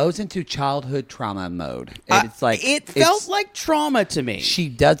 she goes into childhood trauma mode. And it's like it felt like trauma to me. She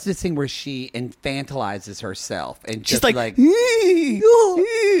does this thing where she infantilizes herself and she's just like and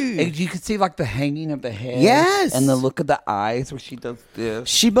you can see like the hanging of the head. Yes. And the look of the eyes where she does this.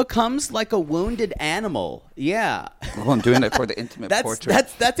 She becomes like a wounded animal. Yeah. Well, I'm doing it for the intimate portrait.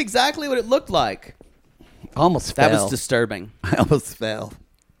 That's exactly what it looked like. Almost fell. That was disturbing. I almost fell.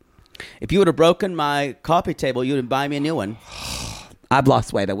 If you would have broken my coffee table, you would buy me a new one. I've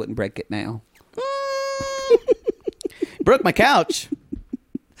lost weight. I wouldn't break it now. Broke my couch.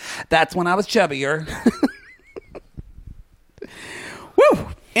 That's when I was chubbier. Woo!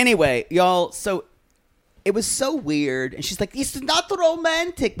 Anyway, y'all, so it was so weird. And she's like, this is not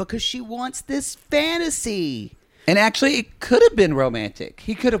romantic because she wants this fantasy. And actually, it could have been romantic.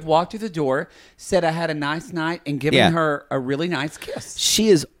 He could have walked through the door, said, I had a nice night, and given her a really nice kiss. She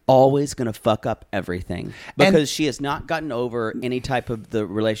is always going to fuck up everything because she has not gotten over any type of the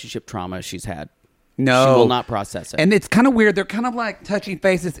relationship trauma she's had. No. She will not process it. And it's kind of weird. They're kind of like touching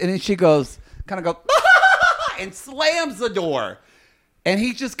faces, and then she goes, and slams the door. And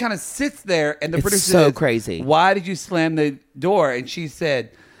he just kind of sits there, and the It's producer so says, crazy. Why did you slam the door? And she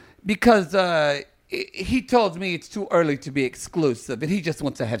said, because he told me it's too early to be exclusive, and he just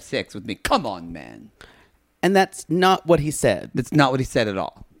wants to have sex with me. Come on, man. And that's not what he said. That's not what he said at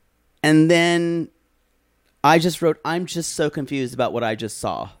all. And then I just wrote, I'm just so confused about what I just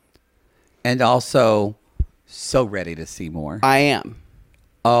saw. And also, so ready to see more. I am.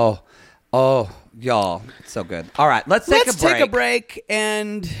 Oh, y'all, it's so good. All right, let's take a break,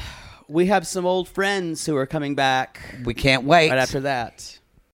 and we have some old friends who are coming back. We can't wait. Right after that.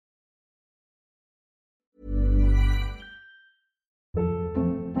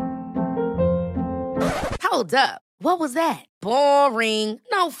 Hold up. What was that? Boring.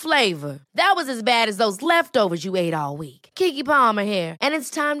 No flavor. That was as bad as those leftovers you ate all week. Keke Palmer here, and it's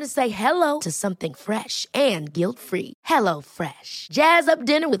time to say hello to something fresh and guilt-free. Hello Fresh. Jazz up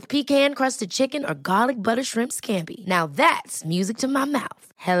dinner with pecan-crusted chicken or garlic butter shrimp scampi. Now that's music to my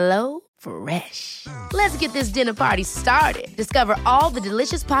mouth. Hello Fresh. Let's get this dinner party started. Discover all the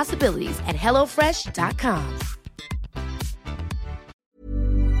delicious possibilities at HelloFresh.com.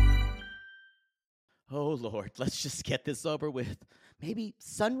 Oh, Lord, let's just get this over with. Maybe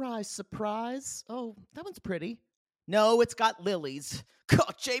sunrise surprise? Oh, that one's pretty. No, it's got lilies.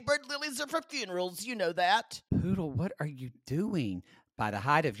 God, Jaybird lilies are for funerals, you know that. Poodle, what are you doing? By the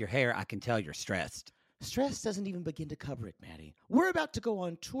height of your hair, I can tell you're stressed. Stress doesn't even begin to cover it, Maddie. We're about to go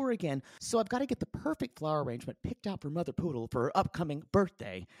on tour again, so I've got to get the perfect flower arrangement picked out for Mother Poodle for her upcoming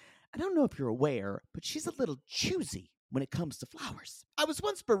birthday. I don't know if you're aware, but she's a little choosy when it comes to flowers. I was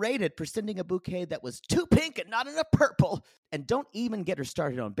once berated for sending a bouquet that was too pink and not enough purple. And don't even get her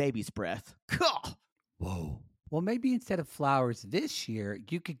started on baby's breath. God. Whoa. Well, maybe instead of flowers this year,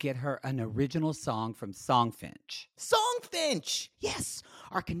 you could get her an original song from Songfinch. Songfinch! Yes!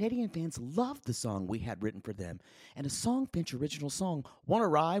 Our Canadian fans loved the song we had written for them. And a Songfinch original song won't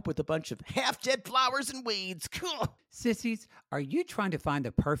arrive with a bunch of half-dead flowers and weeds. Sissies, are you trying to find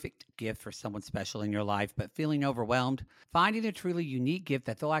the perfect gift for someone special in your life but feeling overwhelmed? Finding a truly unique gift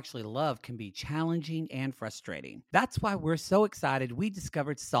that they'll actually love can be challenging and frustrating. That's why we're so excited we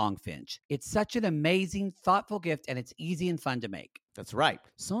discovered Songfinch. It's such an amazing, thoughtful gift, and it's easy and fun to make. That's right.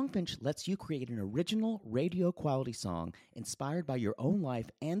 Songfinch lets you create an original radio-quality song inspired by your own life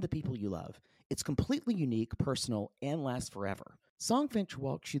and the people you love. It's completely unique, personal, and lasts forever. Songfinch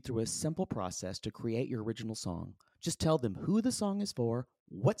walks you through a simple process to create your original song. Just tell them who the song is for,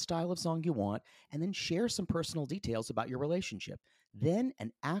 what style of song you want, and then share some personal details about your relationship. Then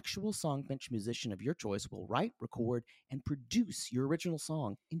an actual Songfinch musician of your choice will write, record, and produce your original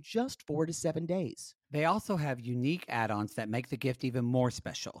song in just 4 to 7 days. They also have unique add-ons that make the gift even more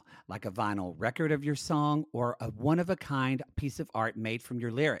special, like a vinyl record of your song or a one-of-a-kind piece of art made from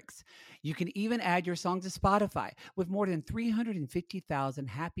your lyrics. You can even add your song to Spotify. With more than 350,000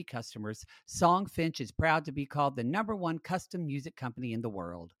 happy customers, Songfinch is proud to be called the #1 custom music company in the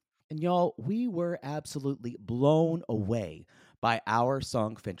world. And y'all, we were absolutely blown away by our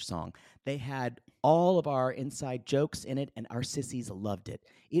Songfinch song. They had all of our inside jokes in it, and our sissies loved it.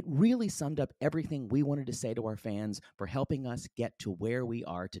 It really summed up everything we wanted to say to our fans for helping us get to where we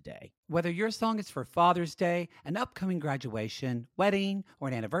are today. Whether your song is for Father's Day, an upcoming graduation, wedding, or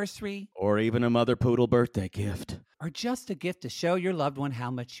an anniversary, or even a Mother Poodle birthday gift, or just a gift to show your loved one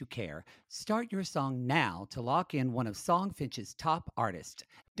how much you care, start your song now to lock in one of Songfinch's top artists.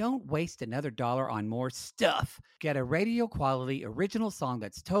 Don't waste another dollar on more stuff. Get a radio quality original song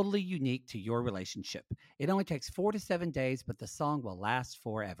that's totally unique to your relationship. It only takes 4 to 7 days, but the song will last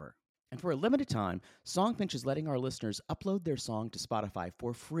forever. And for a limited time, Songfinch is letting our listeners upload their song to Spotify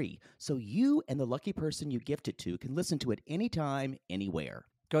for free, so you and the lucky person you gift it to can listen to it anytime, anywhere.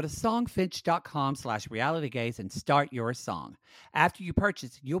 Go to songfinch.com/realitygaze and start your song. After you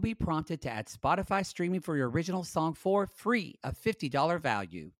purchase, you'll be prompted to add Spotify streaming for your original song for free, a $50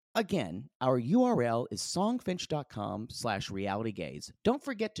 value. Again, our URL is songfinch.com/realitygaze. Don't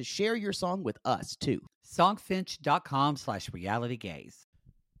forget to share your song with us, too. Songfinch.com/realitygaze.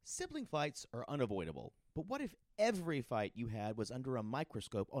 Sibling fights are unavoidable, but what if every fight you had was under a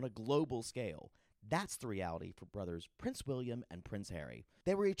microscope on a global scale? That's the reality for brothers Prince William and Prince Harry.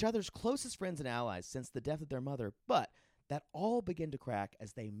 They were each other's closest friends and allies since the death of their mother, but that all began to crack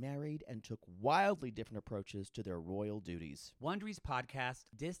as they married and took wildly different approaches to their royal duties. Wondery's podcast,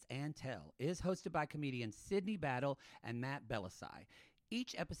 Dis and Tell, is hosted by comedians Sydney Battle and Matt Belisai.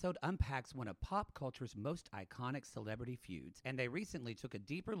 Each episode unpacks one of pop culture's most iconic celebrity feuds, and they recently took a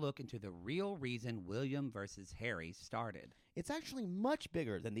deeper look into the real reason William versus Harry started. It's actually much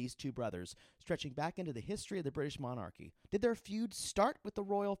bigger than these two brothers, stretching back into the history of the British monarchy. Did their feud start with the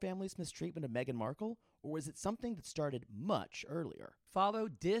royal family's mistreatment of Meghan Markle, or was it something that started much earlier? Follow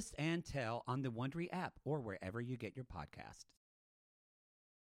Dis and Tell on the Wondery app or wherever you get your podcasts.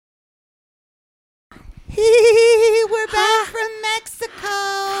 We're back from Mexico.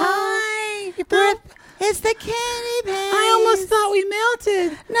 Hi. It's the Candy Babies. I almost thought we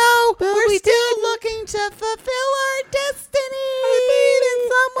melted. No, But we're we still didn't. looking to fulfill our destiny.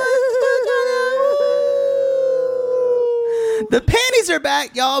 The panties are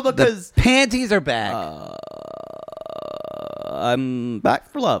back, y'all, because The panties are back. I'm back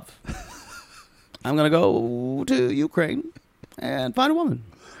for love. I'm going to go to Ukraine and find a woman.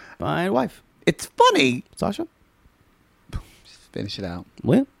 Find a wife. It's funny. Sasha? Just finish it out.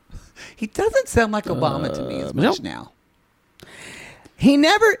 Well, He doesn't sound like Obama to me as much nope. now. he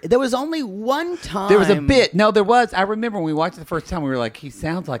never, there was only one time. There was a bit. No, there was. I remember when we watched it the first time, we were like, he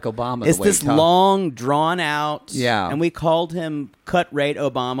sounds like Obama. It's the way this he talks. long, drawn out. Yeah. And we called him Cut Rate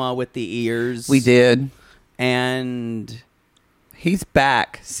Obama with the ears. We did. And He's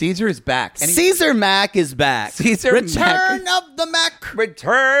back. Caesar is back. And he- Caesar Mac is back. Caesar Return Mac. of the Mac.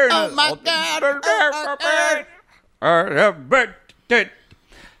 Return. Oh, my God.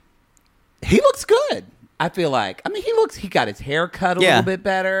 He looks good. I feel like. I mean, he got his hair cut a Yeah. little bit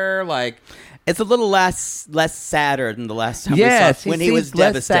better. Like, It's a little less sadder than the last time yes, we saw when he was seems less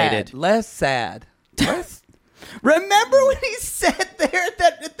devastated. sad. Less sad. Less. Remember when he sat there at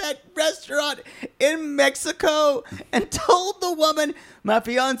that restaurant in Mexico and told the woman, "My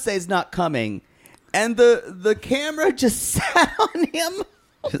fiance's not coming," and the camera just sat on him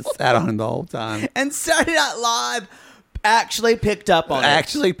Just sat on him the whole time. and Saturday Night Live actually picked up on it.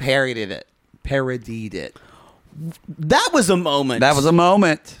 Actually parodied it. That was a moment. That was a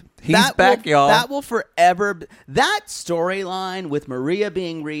moment. He's back, y'all. That will forever. That storyline with Maria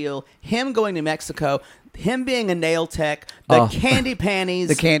being real, him going to Mexico, him being a nail tech, the candy panties,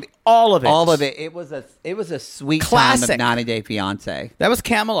 the candy, all of it. all of it. It was a sweet Classic. time of 90 Day Fiance. That was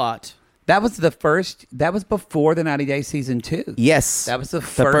Camelot. That was the first. That was before the 90 Day season 2. Yes, That was the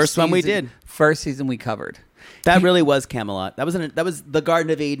first one we season- did. First season we covered. That really was Camelot. That was the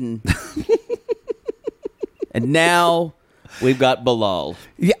Garden of Eden. And now we've got Bilal.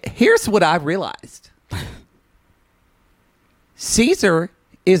 Yeah, here's what I realized. Caesar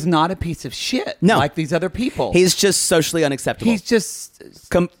is not a piece of shit No. like these other people. He's just socially unacceptable. He's just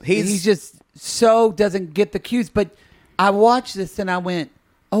he's he just so doesn't get the cues. But I watched this and I went,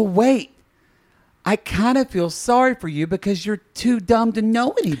 oh wait, I kind of feel sorry for you because you're too dumb to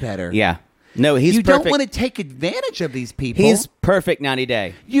know any better. yeah. No, he's you perfect. don't want to take advantage of these people. He's perfect 90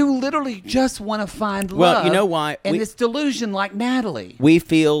 Day. You literally just want to find love. Well, you know why? And this delusion like Natalie. We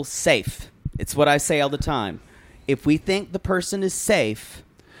feel safe. It's what I say all the time. If we think the person is safe,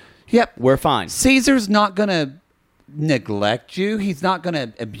 Yep. we're fine. Caesar's not going to neglect you. He's not going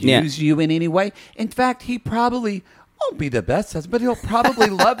to abuse you in any way. In fact, he probably won't be the best husband, but he'll probably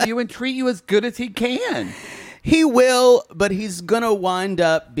love you and treat you as good as he can. He will, but he's gonna wind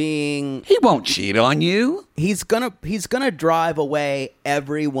up being. He won't cheat on you. He's gonna drive away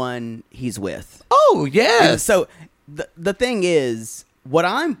everyone he's with. Oh, yes. And so the thing is, what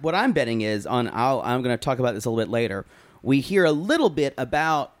I'm betting is on. I'm going to talk about this a little bit later. We hear a little bit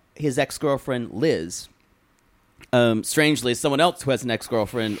about his ex-girlfriend Liz. Strangely, someone else who has an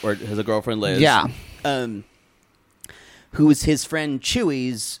ex-girlfriend or has a girlfriend Liz. Yeah. Who's his friend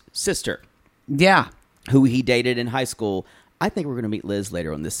Chewy's sister. Yeah. Who he dated in high school. I think we're going to meet Liz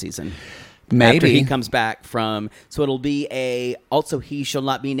later on this season. Maybe. After he comes back from... So it'll be a also he shall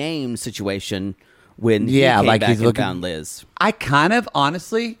not be named situation when he came back and found Liz. I kind of,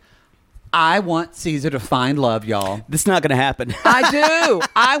 honestly, I want Caesar to find love, y'all. This is not going to happen. I do.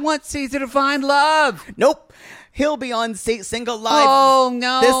 I want Caesar to find love. Nope. He'll be on Single Life. Oh,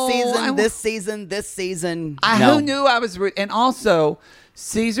 no. This season. Who knew I was... And also,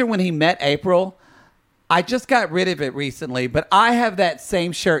 Caesar, when he met April... I just got rid of it recently, but I have that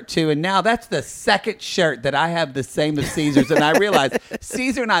same shirt too. And now that's the second shirt that I have the same as Caesar's. And I realized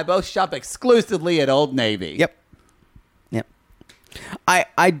Caesar and I both shop exclusively at Old Navy. Yep.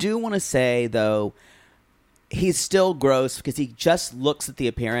 I do want to say, though, he's still gross because he just looks at the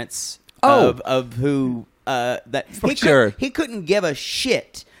appearance of who that he couldn't give a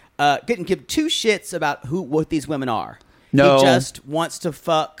shit. Couldn't give two shits about what these women are. No. He just wants to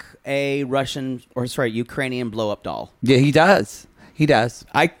fuck a Ukrainian blow-up doll. Yeah, he does.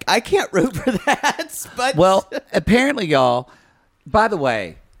 I can't root for that. But well, apparently, y'all, by the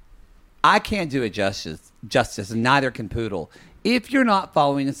way, I can't do it justice, and neither can Poodle. If you're not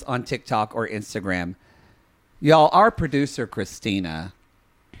following us on TikTok or Instagram, y'all, our producer, Christina.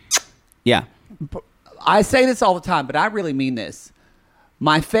 Yeah. I say this all the time, but I really mean this.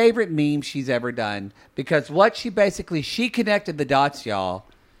 My favorite meme she's ever done, because what she connected the dots, y'all.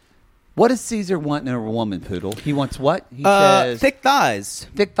 What does Caesar want in a woman, Poodle? He wants what? He says thick thighs.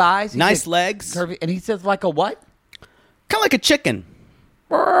 Thick thighs? Nice legs. Curvy, and he says like a what? Kind of like a chicken.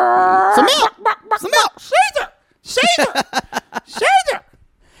 Some milk. Caesar!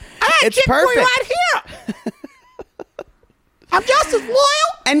 I had it's chicken perfect. for you right here. I'm just as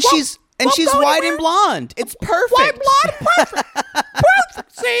loyal. And she's white and blonde. It's perfect. White, blonde, perfect.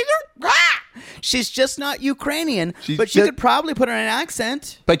 Perfect, Caesar. She's just not Ukrainian, but she could probably put on an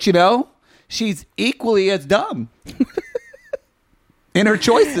accent. But she's equally as dumb in her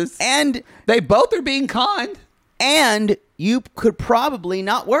choices. And they both are being conned. And you could probably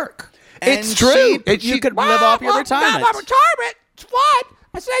not work. It's true. You could live off your retirement. My retirement. It's fine.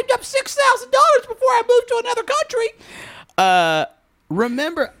 I saved up $6,000 before I moved to another country.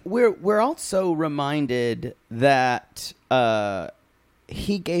 Remember, we're also reminded that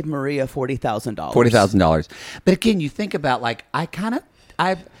he gave Maria $40,000. $40,000. But again, you think about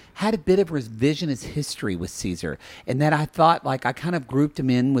I've had a bit of revisionist history with Caesar, and that I thought I kind of grouped him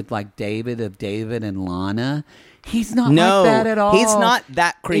in with David and Lana. He's not like that at all. He's not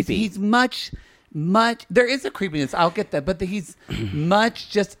that creepy. He's much. There is a creepiness. I'll get that, but he's much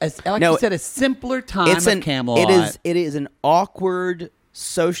just as you said, a simpler time of Camelot. It is an awkward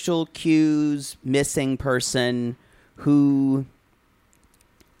social cues missing person who.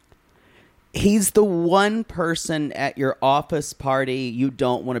 He's the one person at your office party you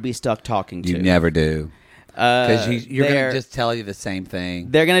don't want to be stuck talking to. You never do. Because you're going to just tell you the same thing.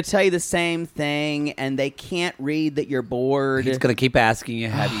 They're going to tell you the same thing, and they can't read that you're bored. He's going to keep asking you,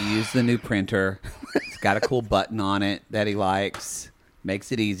 have you used the new printer? It's got a cool button on it that he likes.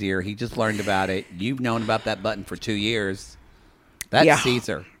 Makes it easier. He just learned about it. You've known about that button for 2 years. That's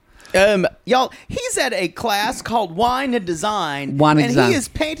Caesar. Y'all, he's at a class called Wine and Design. He is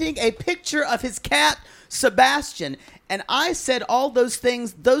painting a picture of his cat, Sebastian. And I said all those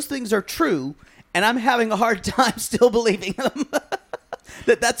things are true. And I'm having a hard time still believing them.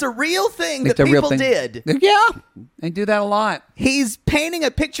 That's a real thing that people did. Yeah, they do that a lot. He's painting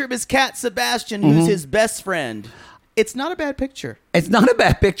a picture of his cat, Sebastian, who's his best friend. It's not a bad picture. It's not a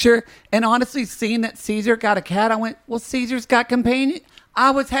bad picture. And honestly, seeing that Caesar got a cat, I went, well, Caesar's got companion.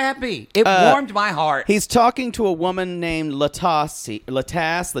 I was happy. It warmed my heart. He's talking to a woman named Latisse.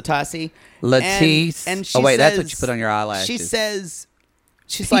 And she wait, that's what you put on your eyelashes. She says...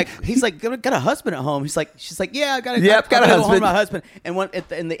 He's like, got a husband at home. She's like, yeah, I got a husband. My husband. And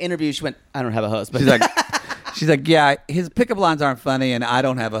in the interview, she went, I don't have a husband. She's like, yeah, his pickup lines aren't funny, and I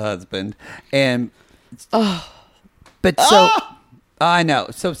don't have a husband. And I know.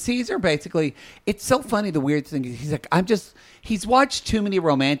 So Caesar basically, it's so funny. The weird thing is, he's like, he's watched too many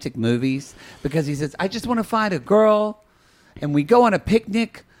romantic movies because he says, I just want to find a girl, and we go on a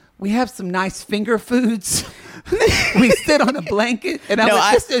picnic. We have some nice finger foods. We sit on a blanket, and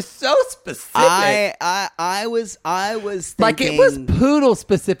this is so specific. I was thinking it was Poodle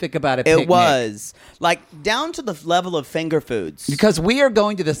specific about a picnic. It was down to the level of finger foods because we are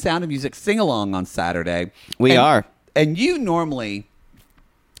going to the Sound of Music sing along on Saturday. We are, and you normally.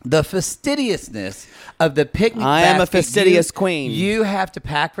 The fastidiousness of the picnic. I am a fastidious queen. You have to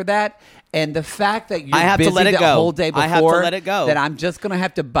pack for that. And the fact that you're I have busy to let it the go. whole day before, I have to let it go. That I'm just going to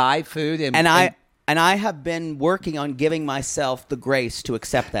have to buy food. And And I have been working on giving myself the grace to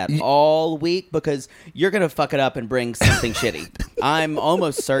accept that all week because you're going to fuck it up and bring something shitty. I'm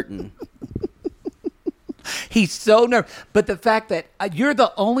almost certain. He's so nervous. But the fact that you're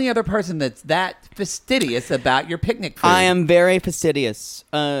the only other person that's that fastidious about your picnic food. I am very fastidious.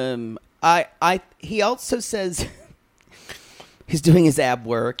 He also says he's doing his ab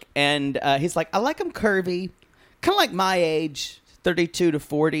work, and he's like, I like him curvy, kind of like my age, 32 to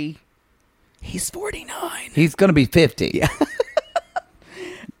 40. He's 49. He's going to be 50. Yeah.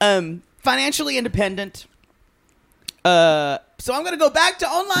 Financially independent. So I'm going to go back to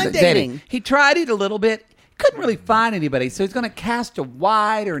online dating. He tried it a little bit. Couldn't really find anybody, so he's going to cast a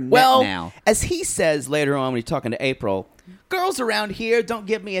wider net now. As he says later on when he's talking to April, girls around here don't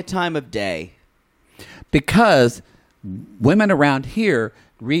give me a time of day. Because women around here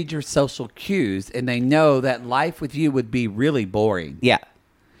read your social cues, and they know that life with you would be really boring. Yeah.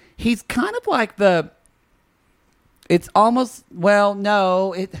 He's kind of like it's almost, well,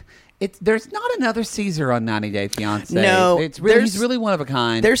 no, there's not another Caesar on 90 Day Fiancé. No. He's really one of a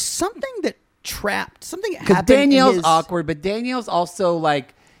kind. There's something that something happened. Because Danielle's awkward, but Danielle's also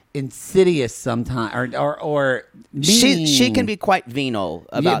like insidious sometimes, or mean. She can be quite venal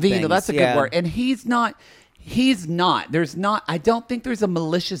about things. Venal, that's a good word. And he's not. There's not. I don't think there's a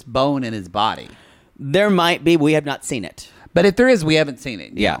malicious bone in his body. There might be. We have not seen it. But if there is, we haven't seen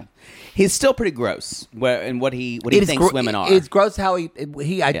it. Yeah. He's still pretty gross in what he thinks women are. It's gross how I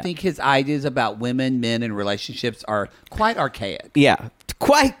think his ideas about women, men, and relationships are quite archaic. Yeah.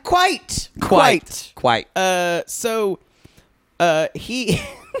 Quite. So he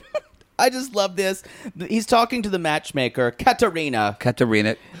I just love this. He's talking to the matchmaker, Katerina,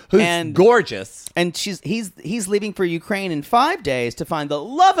 who's gorgeous. And he's leaving for Ukraine in 5 days to find the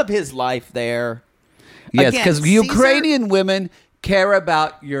love of his life there. Yes, because Ukrainian women care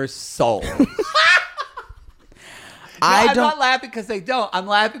about your soul. I'm not laughing because they don't. I'm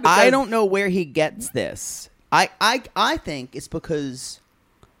laughing because I don't know where he gets this. I think it's because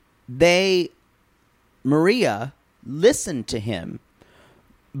Maria listened to him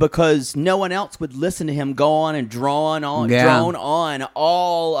because no one else would listen to him go on and drone on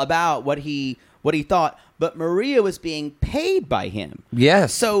all about what he thought. But Maria was being paid by him.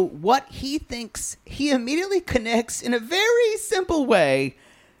 Yes. So what he thinks, he immediately connects in a very simple way.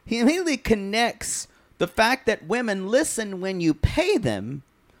 He immediately connects the fact that women listen when you pay them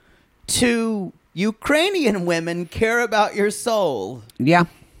to Ukrainian women care about your soul. Yeah.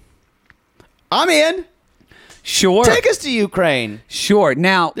 I'm in. Sure. Take us to Ukraine. Sure.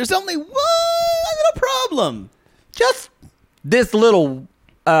 Now, there's only one little problem. Just this little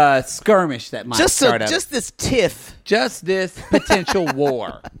skirmish that might start up. Just this tiff. Just this potential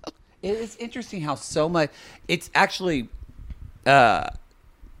war. It is interesting how so much... It's actually...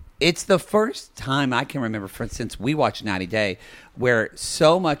 it's the first time I can remember, since we watched 90 Day, where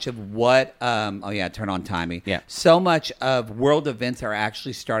so much of what... turn on timey. Yeah. So much of world events are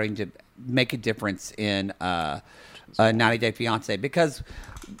actually starting to make a difference in 90 Day Fiancé. Because,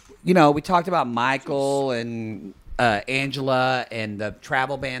 we talked about Michael and... Angela and the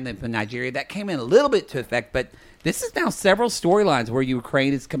travel ban from Nigeria, that came in a little bit to effect, but this is now several storylines where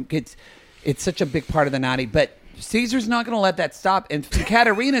Ukraine it's such a big part of the 90, but Caesar's not going to let that stop. And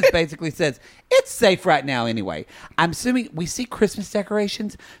Katerina basically says, it's safe right now anyway. I'm assuming we see Christmas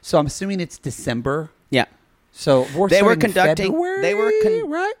decorations, so I'm assuming it's December. Yeah. So they were conducting,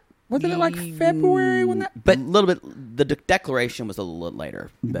 right? Wasn't it like February when that? But a little bit. The declaration was a little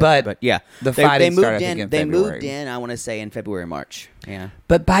later. But yeah, the fighting started in They February. moved in. I want to say in February, March. Yeah.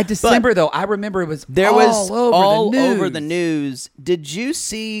 But by December, though, I remember it was all over the news. Did you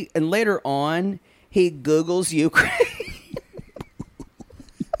see? And later on, he Googles Ukraine.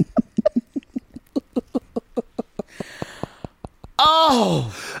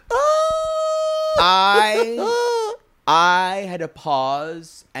 I had to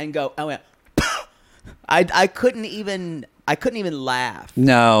pause and go. I went. I couldn't even laugh.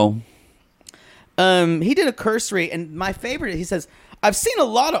 No. He did a cursory, and my favorite. He says, "I've seen a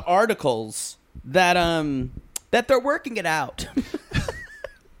lot of articles that they're working it out."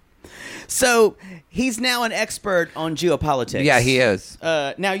 So he's now an expert on geopolitics. Yeah, he is.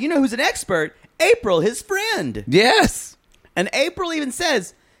 Now you know who's an expert? April, his friend. Yes. And April even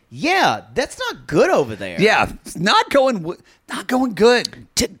says, "Yeah, that's not good over there." Yeah, it's not going good.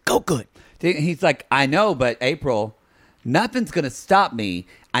 Go good. He's like, I know, but April, nothing's going to stop me.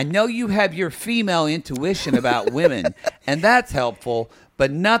 I know you have your female intuition about women, and that's helpful, but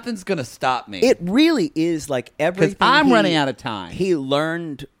nothing's going to stop me. It really is like everything. Because I'm running out of time. He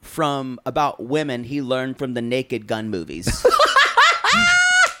learned about women. He learned from the Naked Gun movies.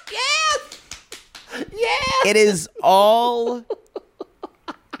 Yes! It is all.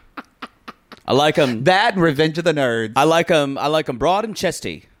 I like them. That and Revenge of the Nerds. I like them broad and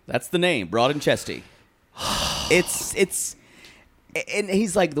chesty. That's the name, broad and chesty. It's, and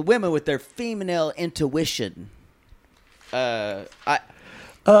he's like the women with their female intuition. The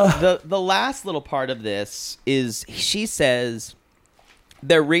last little part of this is she says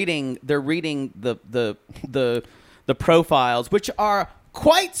they're reading the profiles, which are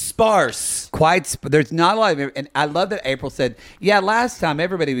quite sparse. There's not a lot of, and I love that April said, "Yeah, last time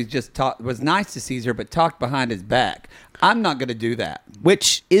everybody was nice to Caesar, but talked behind his back. I'm not going to do that."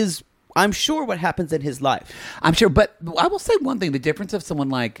 Which is, I'm sure, what happens in his life. I'm sure, but I will say one thing: the difference of someone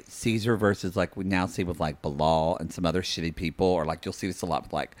like Caesar versus like we now see with like Bilal and some other shitty people, or like you'll see this a lot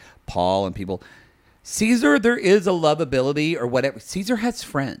with like Paul and people. Caesar, there is a lovability or whatever. Caesar has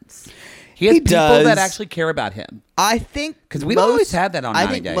friends. He has people that actually care about him. I think because we don't always have that on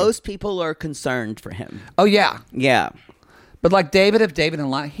 90 Days. Most people are concerned for him. Oh yeah, yeah. But like David and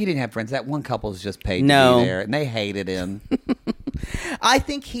Lana, he didn't have friends. That one couple was just paid to be there, and they hated him. I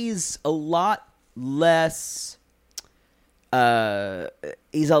think he's a lot less. He's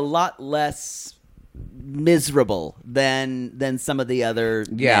a lot less miserable than some of the other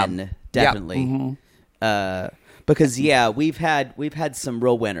men. Definitely. Yeah. Mm-hmm. Because we've had some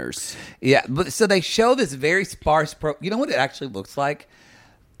real winners. Yeah, but so they show this very sparse you know what it actually looks like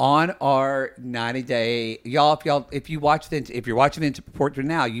on our 90-day y'all. If you're watching Into Portrait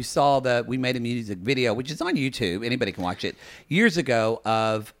now, you saw we made a music video, which is on YouTube. Anybody can watch it. Years ago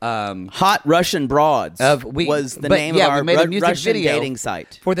of Hot Russian Broads was the name of our Russian dating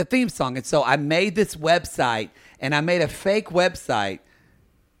site for the theme song, and so I made this website, and I made a fake website.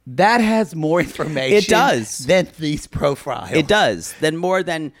 That has more information. It does. Than these profiles. It does. More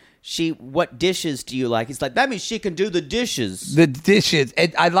than what dishes do you like? It's like, that means she can do the dishes. The dishes.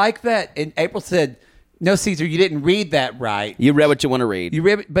 And I like that. And April said, "No, Caesar, you didn't read that right. You read what you want to read." You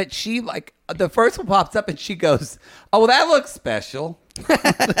read, but she like the first one pops up and she goes, "Oh, well, that looks special."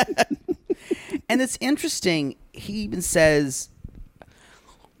 And it's interesting. He even says,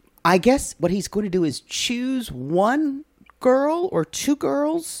 I guess what he's going to do is choose one girl or two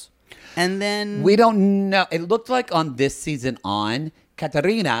girls, and then we don't know. It looked like on this season on,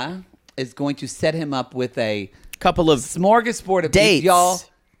 Katarina is going to set him up with a couple of smorgasbord of dates, y'all.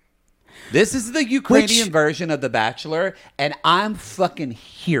 This is the Ukrainian version of The Bachelor, and I'm fucking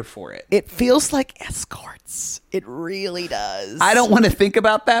here for it. It feels like escorts. It really does. I don't want to think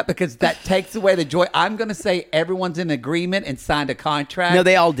about that because that takes away the joy. I'm going to say everyone's in agreement and signed a contract. No,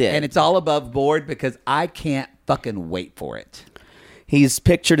 they all did. And it's all above board because I can't fucking wait for it. He's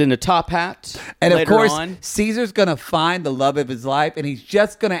pictured in a top hat. And of course, Caesar's going to find the love of his life, and he's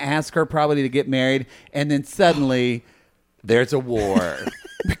just going to ask her probably to get married, and then suddenly there's a war.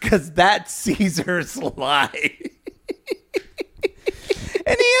 Because that's Caesar's life. And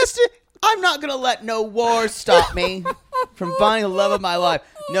he has to, I'm not going to let no war stop me from finding the love of my life.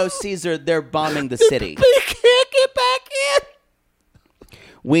 No, Caesar, they're bombing the city. We can't get back in.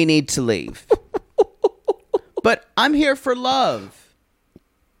 We need to leave. But I'm here for love.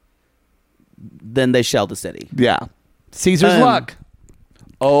 Then they shell the city. Yeah. Caesar's luck.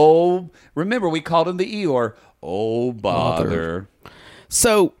 Oh, remember we called him the Eeyore. Oh, bother.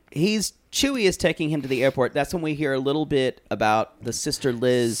 So Chewie is taking him to the airport. That's when we hear a little bit about the sister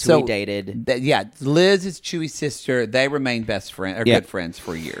Liz who he dated. Liz is Chewie's sister. They remain best friends or good friends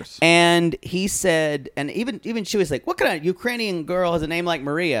for years. And he said, and even Chewie's like, what kind of Ukrainian girl has a name like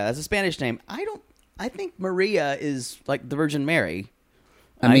Maria? As a Spanish name, I think Maria is like the Virgin Mary.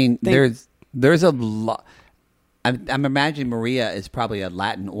 I mean, there's a lot. I'm imagining Maria is probably a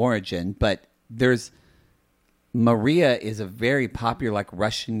Latin origin, but Maria is a very popular, like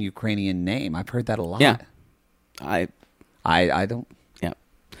Russian Ukrainian name. I've heard that a lot. Yeah, I don't. Yeah,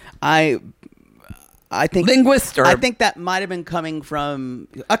 I think linguist. I think that might have been coming from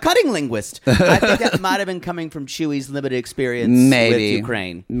a cutting linguist. I think that might have been coming from Chewie's limited experience with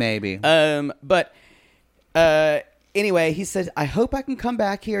Ukraine. Maybe. But anyway, he said, "I hope I can come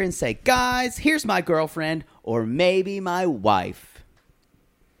back here and say, guys, here's my girlfriend, or maybe my wife."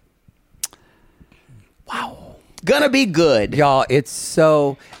 Wow. Gonna be good. Y'all, it's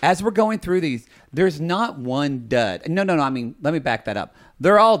so... As we're going through these, there's not one dud. No, I mean, let me back that up.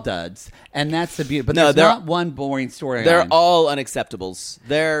 They're all duds, and that's the beauty. But there's not one boring story. They're all unacceptables.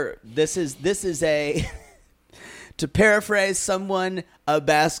 This is a... To paraphrase someone, a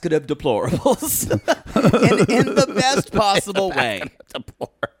basket of deplorables. in the best possible way.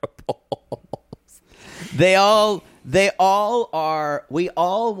 They all are. We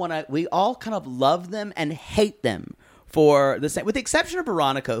all kind of love them and hate them for the same, with the exception of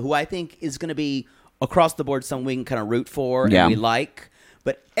Veronica, who I think is going to be across the board someone we can kind of root for and we like.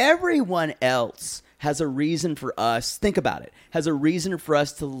 But everyone else has a reason for us, think about it, has a reason for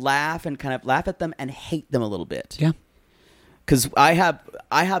us to laugh and kind of laugh at them and hate them a little bit. Yeah. Because I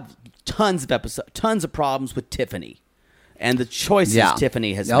have tons of problems with Tiffany and the choices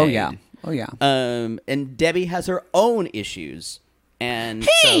Tiffany has made. Oh, yeah. And Debbie has her own issues. And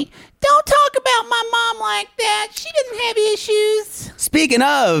don't talk about my mom like that. She doesn't have issues. Speaking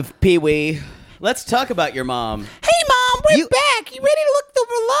of, Pee-wee, let's talk about your mom. Hey, Mom, we're back. You ready to look for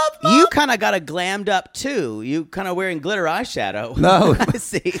love, Mom? You kind of got a glammed up, too. You kind of wearing glitter eyeshadow. No. I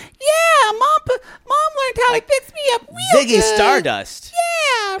see. Yeah, Mom learned how to fix me up real Ziggy good. Stardust.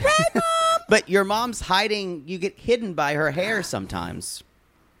 Yeah, right, Mom? But your mom's hiding. You get hidden by her hair sometimes.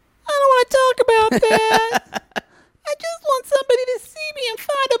 I don't want to talk about that. I just want somebody to see me and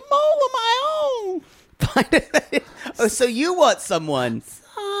find a mole of my own. Oh, so you want someone.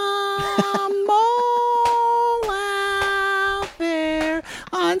 Some mole out there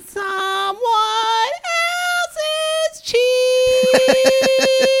on someone else's cheek.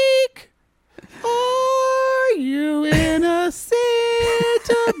 Are you innocent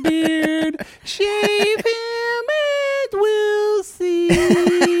of beard? Shave him and we'll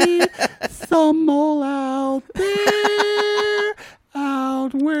see. Some mole out there,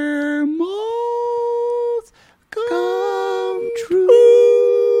 out where moles come true.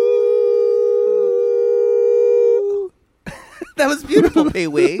 That was beautiful,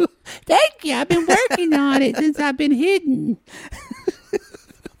 Pee-wee. Thank you. I've been working on it since I've been hidden.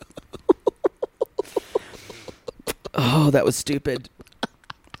 Oh, that was stupid.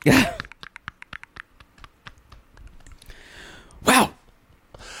 Wow.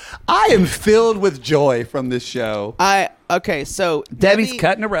 I am filled with joy from this show. Okay, so Debbie's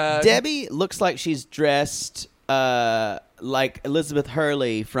cutting a rug. Debbie looks like she's dressed like Elizabeth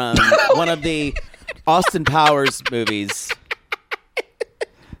Hurley from one of the Austin Powers movies.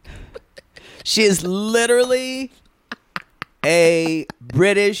 She is literally a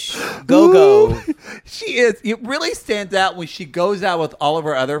British go-go. She is. It really stands out when she goes out with all of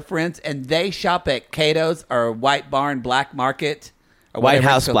her other friends and they shop at Cato's or White Barn Black Market. Or White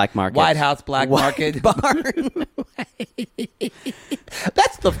House Black Market. White House Black Market. Barn.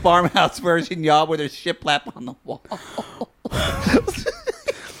 That's the farmhouse version, y'all, where there's shiplap on the wall.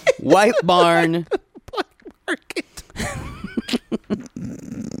 White Barn. Black Market.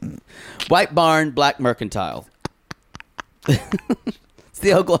 White Barn Black Mercantile. It's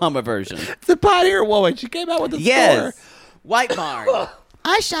the Oklahoma version. It's a pioneer woman. She came out with a store. White Barn.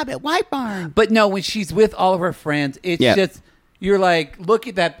 I shop at White Barn. But no, when she's with all of her friends, it's just... You're like, look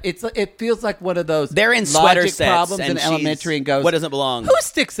at that. It feels like one of those They're in sweater logic sets problems and in elementary and goes, what doesn't belong? Who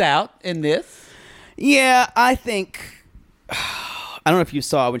sticks out in this? Yeah, I think... I don't know if you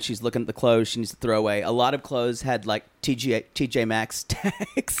saw when she's looking at the clothes she needs to throw away. A lot of clothes had like TJ Maxx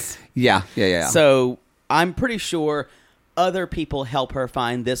tags. Yeah. So I'm pretty sure other people help her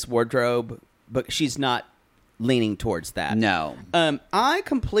find this wardrobe, but she's not leaning towards that. No. I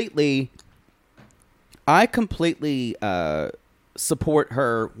completely support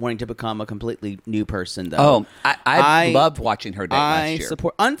her wanting to become a completely new person, though. Oh, I loved watching her date last year.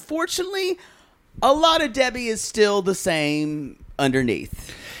 Unfortunately, a lot of Debbie is still the same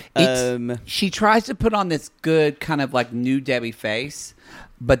underneath. She tries to put on this good kind of like new Debbie face,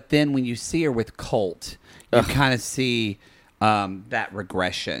 but then when you see her with Colt, you kind of see that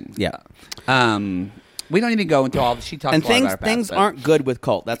regression. Yeah. We don't even go into all. She talks and a lot about her past, things but aren't good with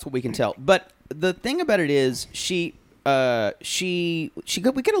Colt. That's what we can tell. But the thing about it is, we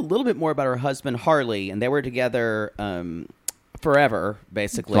get a little bit more about her husband Harley, and they were together forever,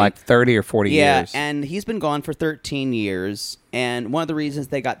 basically, like 30 or 40 years. Yeah, and he's been gone for 13 years. And one of the reasons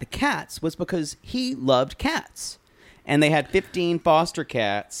they got the cats was because he loved cats, and they had 15 foster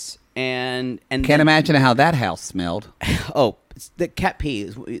cats. And can't imagine how that house smelled. Oh, it's the cat pee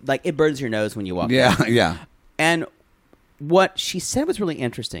is like it burns your nose when you walk. Yeah. And what she said was really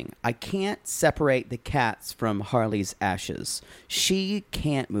interesting. I can't separate the cats from Harley's ashes. She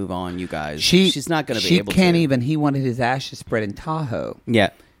can't move on, you guys. She's not going to be able to. She can't even. He wanted his ashes spread in Tahoe. Yeah.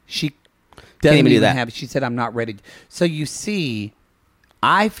 She doesn't even do even that. have it. She said, I'm not ready. So you see,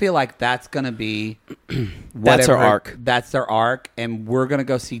 I feel like that's going to be That's her arc. That's their arc. And we're going to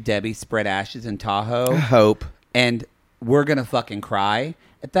go see Debbie spread ashes in Tahoe. I hope. And we're going to fucking cry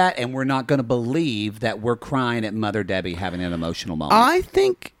at that, and we're not going to believe that we're crying at Mother Debbie having an emotional moment. I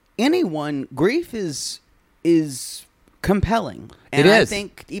think grief is compelling. It And I is.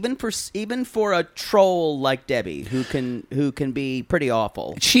 think even for a troll like Debbie, who can be pretty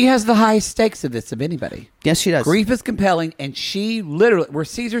awful. She has the highest stakes of this of anybody. Yes, she does. Grief is compelling, and she literally, where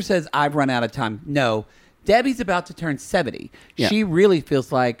Caesar says, I've run out of time. No, Debbie's about to turn 70. Yeah. She really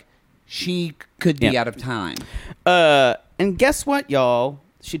feels like she could be Yeah. out of time. And guess what, y'all?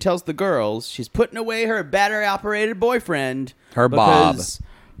 She tells the girls she's putting away her battery-operated boyfriend. Her Bob. Because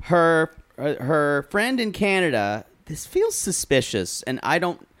her friend in Canada, this feels suspicious, and I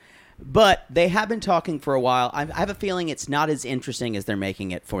don't... But they have been talking for a while. I have a feeling it's not as interesting as they're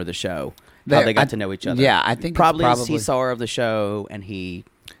making it for the show. How they got to know each other. Yeah, I think it's probably the probably- seesaw of the show, and he...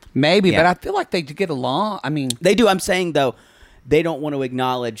 Maybe, Yeah. but I feel like they get along. I mean, They do. I'm saying, though, they don't want to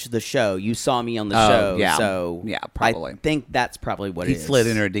acknowledge the show. You saw me on the show, yeah. so Yeah, probably. I think that's probably what he it is. slid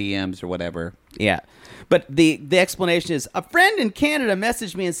in her DMs or whatever. Yeah. But the explanation is, a friend in Canada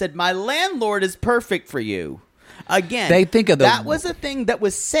messaged me and said, my landlord is perfect for you. Again, They think of the- that was a thing that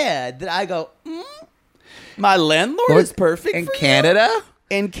was said that I go, my landlord is perfect in for Canada.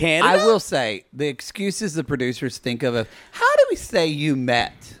 you? In Canada? I will say the excuses the producers think of how do we say you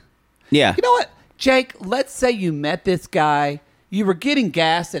met? Yeah. You know what, Jake? Let's say you met this guy. You were getting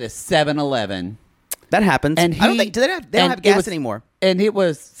gas at a 7-Eleven. That happens. And I don't think they don't have gas anymore. And it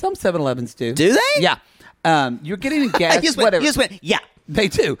was some 7-Elevens do. Do they? Yeah. You're getting gas. You just went, whatever. you just went, yeah. They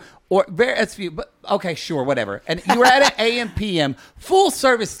do. Or very as few, but okay, sure, whatever. And you were at an AM PM full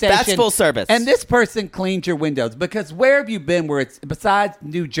service station. That's full service. And this person cleaned your windows because where have you been where it's besides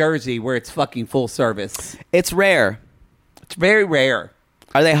New Jersey where it's fucking full service? It's rare. It's very rare.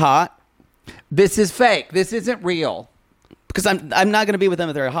 Are they hot? This is fake. This isn't real. Because I'm not going to be with them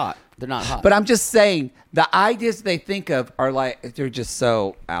if they're hot. They're not hot. But I'm just saying the ideas they think of are like they're just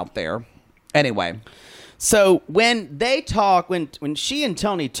so out there. Anyway. So when they talk, when she and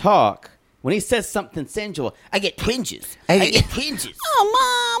Tony talk, when he says something sensual, I get twinges. I get twinges.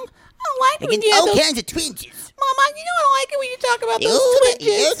 Oh, Mom, I like I when get you have all those... kinds of twinges. Mom, you know I don't like it when you talk about those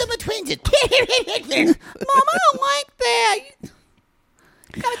twinges. twinges. Mom, I don't like that.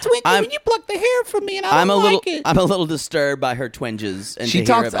 You got a twinge when you pluck the hair from me, and I don't like it. I'm a little disturbed by her twinges. And She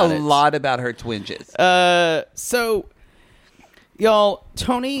to hear talks about a it. lot about her twinges. So, y'all,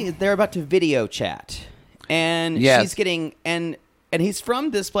 Tony, they're about to video chat. And Yes. she's getting, and he's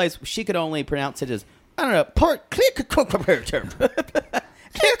from this place. She could only pronounce it as, I don't know, click I don't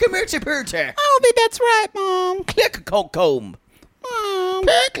think that's right, Mom. comb. Mom,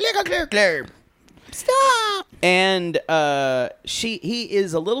 Click. stop. And he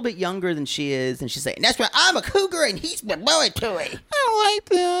is a little bit younger than she is, and she's saying, that's right, I'm a cougar and he's my boy toy. I don't like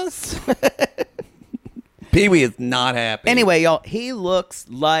this. Pee-wee is not happy. Anyway, y'all, he looks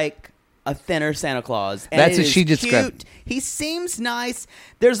like a thinner Santa Claus. And That's it what is she described. cute. He seems nice.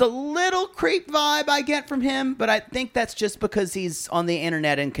 There's a little creep vibe I get from him, but I think that's just because he's on the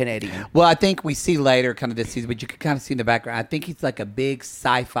internet and Canadian. Well, I think we see later kind of this season, but you can kind of see in the background. I think he's like a big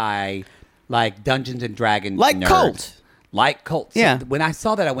sci-fi, like Dungeons and Dragons Like nerd. Colt. Like Colt. So Yeah. when I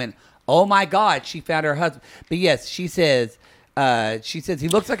saw that, I went, oh my God, she found her husband. But yes, she says he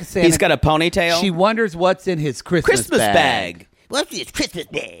looks like a Santa. He's got a ponytail. She wonders what's in his Christmas bag. What's this Christmas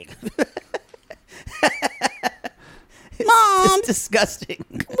bag? Mom, It's disgusting.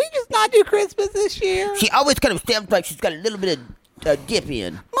 we just not do Christmas this year. She always kind of sounds like she's got a little bit of dip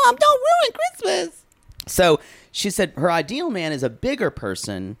in. Mom, don't ruin Christmas. So she said her ideal man is a bigger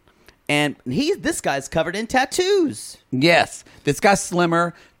person, and this guy's covered in tattoos. Yes. This guy's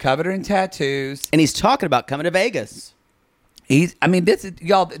slimmer, covered in tattoos. And he's talking about coming to Vegas. This is,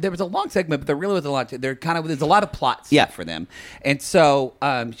 y'all, there was a long segment, but there really was a lot. There's a lot of plot stuff for them. And so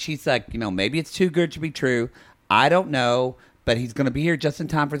she's like, maybe it's too good to be true. I don't know, but he's going to be here just in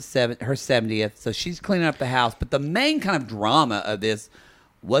time for her 70th. So she's cleaning up the house. But the main kind of drama of this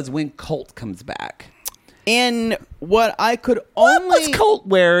was when Colt comes back. In what I could only... What was Colt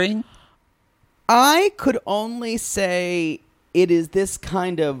wearing? I could only say it is this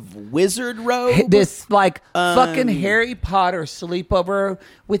kind of wizard robe. This fucking Harry Potter sleepover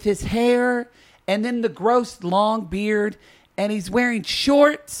with his hair and then the gross long beard, and he's wearing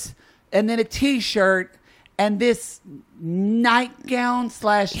shorts and then a t-shirt and this nightgown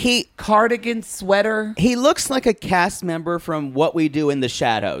 / cardigan sweater. He looks like a cast member from What We Do in the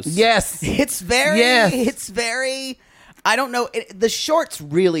Shadows. Yes. It's very... I don't know. The shorts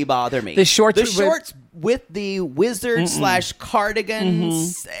really bother me. The shorts with the wizard /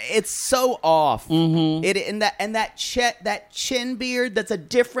 cardigans. It's so off. And that chin beard that's a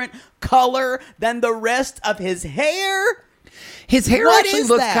different color than the rest of his hair. His hair What actually is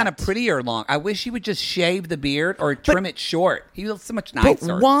looks that? kind of prettier long. I wish he would just shave the beard or trim it short. He looks so much nicer.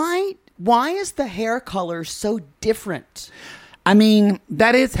 But why why is the hair color so different? I mean,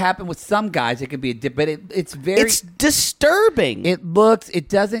 that has happened with some guys. It could be but it's very... It's disturbing. It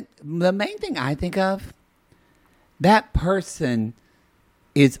doesn't... The main thing I think of, that person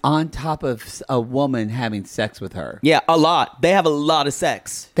is on top of a woman having sex with her. Yeah, a lot. They have a lot of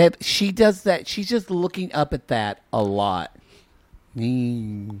sex. She does that. She's just looking up at that a lot.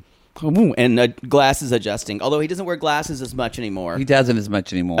 And glasses adjusting. Although he doesn't wear glasses as much anymore. He doesn't as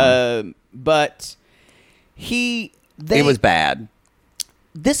much anymore. But it was bad.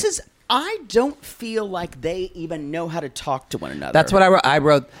 I don't feel like they even know how to talk to one another. That's what I wrote. I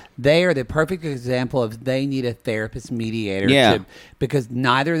wrote, they are the perfect example of they need a therapist mediator. Because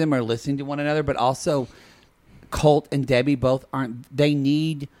neither of them are listening to one another, but also Colt and Debbie both aren't. They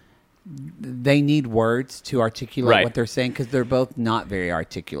need words to articulate what they're saying because they're both not very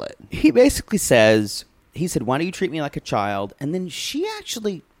articulate. He basically said, why do you treat me like a child? And then she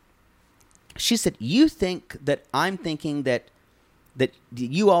said, you think that I'm thinking that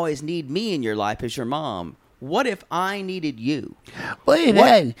you always need me in your life as your mom. What if I needed you? Wait,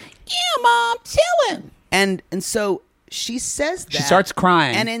 yeah, Mom, tell him. And so she says that. She starts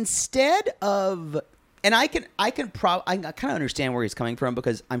crying. And instead of... And I kind of understand where he's coming from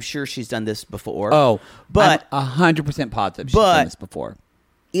because I'm sure she's done this before. Oh, but I'm 100% positive she's done this before.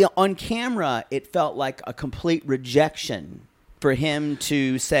 On camera, it felt like a complete rejection for him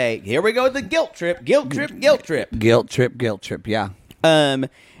to say, "Here we go with the guilt trip, guilt trip, guilt trip, guilt trip, guilt trip." Yeah. And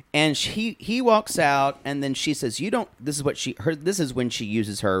he walks out, and then she says, "You don't." This is when she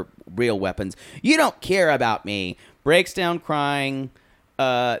uses her real weapons. You don't care about me. Breaks down crying.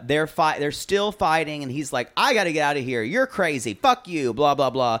 They're still fighting, and he's like, "I got to get out of here. You're crazy. Fuck you." Blah blah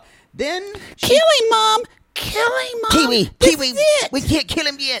blah. Then kill him, Mom. Kill him, Mom. Kiwi. We can't kill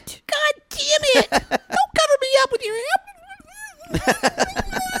him yet. God damn it! Don't cover me up with your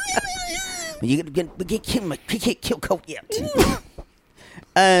we can't kill Colt yet.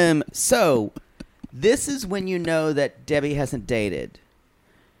 So this is when you know that Debbie hasn't dated.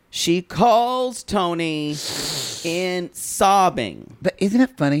 She calls Tony in sobbing. But isn't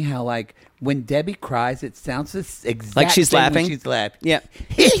it funny how, like, when Debbie cries, it sounds this exact like she's same laughing? When she's laughing. Yeah.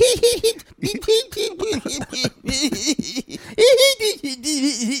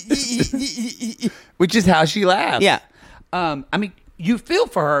 Which is how she laughs. Yeah. I mean, you feel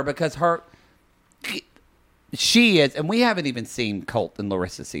for her because she is, and we haven't even seen Colt and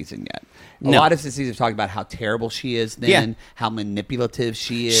Larissa season yet. A lot of the seasons talk about how terrible she is then, how manipulative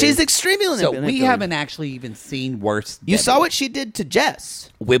she is. She's extremely manipulative. So we haven't actually even seen worse. You saw what she did to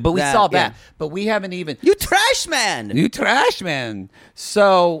Jess. We saw that. Yeah. But we haven't even... You trash man.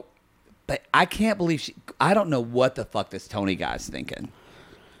 So, but I can't believe I don't know what the fuck this Tony guy's thinking.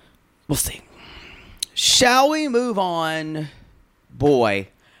 We'll see. Shall we move on? Boy,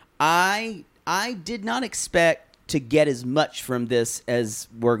 I did not expect to get as much from this as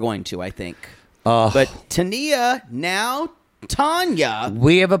we're going to, I think. But Tania, now Tanya.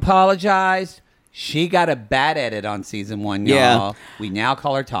 We have apologized. She got a bad edit on season 1, y'all. Yeah. We now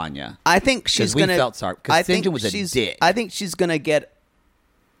call her Tanya. I think she's going to... We felt sorry. Because St. John was a dick. I think she's going to get...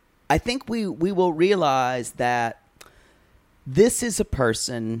 I think we will realize that this is a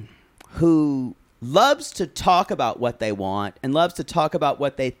person who loves to talk about what they want and loves to talk about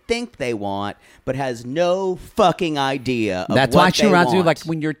what they think they want, but has no fucking idea of That's what why she they reminds me want. of like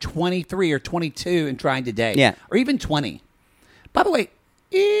when you're 23 or 22 and trying to date. Yeah. Or even 20. By the way,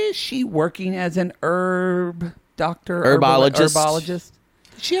 is she working as an herbologist?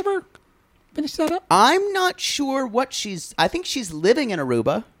 Did she ever finish that up? I'm not sure what I think she's living in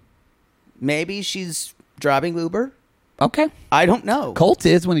Aruba. Maybe she's driving Uber. Okay. I don't know. Colt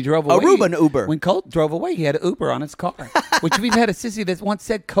is when he drove away. Aruba Uber. When Colt drove away, he had an Uber on his car. Which we've had a sissy that once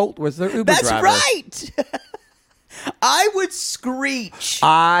said Colt was their Uber That's driver. right. I would screech.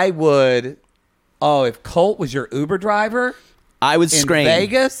 I would. Oh, if Colt was your Uber driver, I would scream. In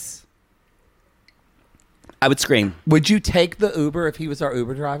Vegas, I would scream. Would you take the Uber if he was our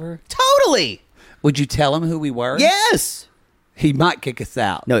Uber driver? Totally. Would you tell him who we were? Yes. He might kick us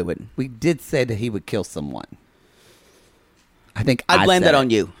out. No, he wouldn't. We did say that he would kill someone. I think I'd blame that on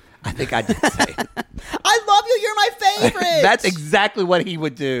you. I think I did say it. I love you. You're my favorite. That's exactly what he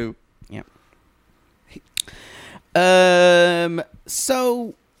would do. Yeah.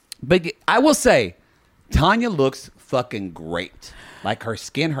 So, but I will say, Tanya looks fucking great. Like her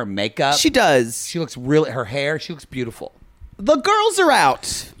skin, her makeup. She does. She looks really. Her hair. She looks beautiful. The girls are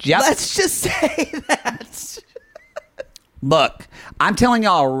out. Yep. Let's just say that. Look, I'm telling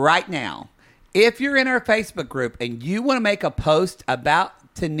y'all right now. If you're in our Facebook group and you want to make a post about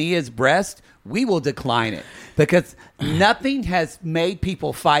Tania's breast, we will decline it because nothing has made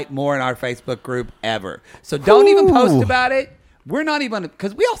people fight more in our Facebook group ever. So don't even post about it. We're not even,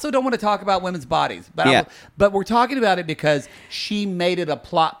 because we also don't want to talk about women's bodies. But but we're talking about it because she made it a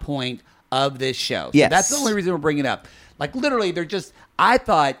plot point of this show. So that's the only reason we're bringing it up. Like, literally, they're just, I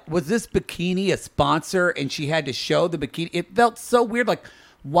thought, was this bikini a sponsor and she had to show the bikini? It felt so weird. Like,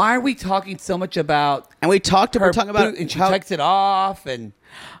 why are we talking so much about? And we're talking about, and she takes it off, and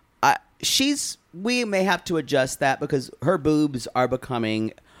we may have to adjust that because her boobs are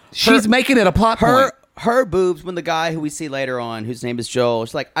becoming. She's making it a plot point. Her boobs, when the guy who we see later on, whose name is Joel,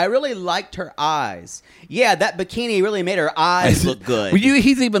 she's like, I really liked her eyes. Yeah, that bikini really made her eyes look good.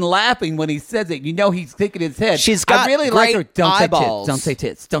 He's even laughing when he says it. You know he's thinking in his head. She's got I really great like her. Don't eyeballs. say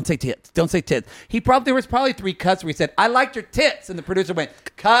tits. Don't say tits. Don't say tits. There was probably 3 cuts where he said, I liked her tits. And the producer went,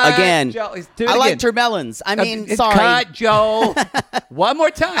 cut. Again. Joel. I liked her melons. I mean, sorry. Cut, Joel. One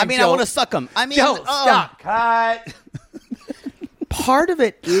more time, I mean, Joel. I want to suck them. I mean, Joel, stop. Cut. Part of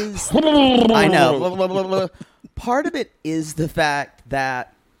it is, I know. Part of it is the fact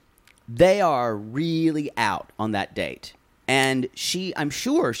that they are really out on that date. And I'm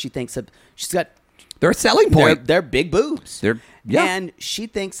sure she thinks she's got... They're a selling point. They're big boobs. Yeah. And she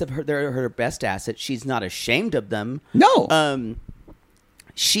thinks of they're her best asset. She's not ashamed of them. No.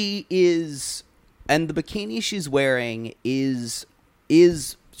 She is... And the bikini she's wearing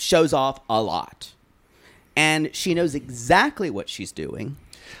shows off a lot. And she knows exactly what she's doing.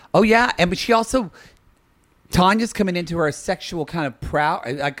 Oh, yeah. But she also... Tanya's coming into her sexual kind of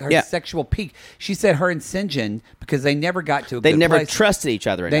proud, like her sexual peak. She said her and Sinjin, because they never got to a They good never place. trusted each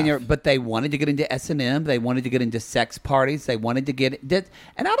other enough. But they wanted to get into S&M. They wanted to get into sex parties. They wanted to get...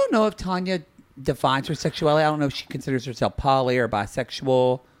 And I don't know if Tanya defines her sexuality. I don't know if she considers herself poly or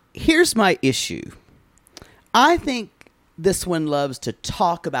bisexual. Here's my issue. I think this one loves to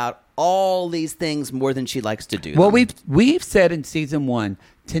talk about all these things more than she likes to do. Well, we've said in season 1,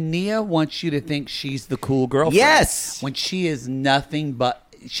 Tania wants you to think she's the cool girlfriend. Yes. When she is nothing but...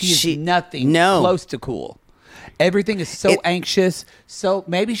 She is nothing close to cool. Everything is so anxious. So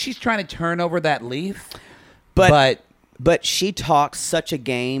maybe she's trying to turn over that leaf. But she talks such a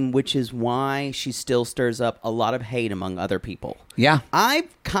game, which is why she still stirs up a lot of hate among other people. Yeah.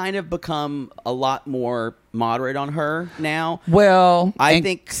 I've kind of become a lot more moderate on her now. Well, I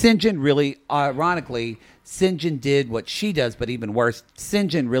think Sinjin really, ironically, Sinjin did what she does, but even worse,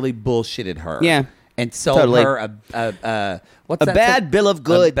 Sinjin really bullshitted her. Yeah. And sold her a bad bill of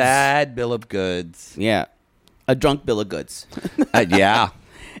goods. A bad bill of goods. Yeah. A drunk bill of goods. Yeah.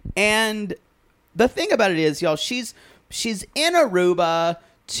 And the thing about it is, y'all, she's in Aruba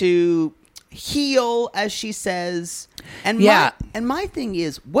to heal, as she says. And my thing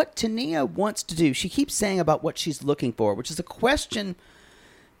is, what Tania wants to do, she keeps saying about what she's looking for, which is a question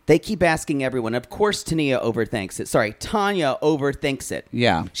they keep asking everyone. Of course, Tania overthinks it. Sorry, Tanya overthinks it.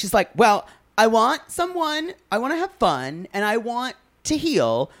 Yeah. She's like, well, I want to have fun, and I want to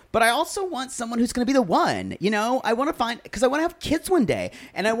heal, but I also want someone who's going to be the one. You know, I want to find, because I want to have kids one day,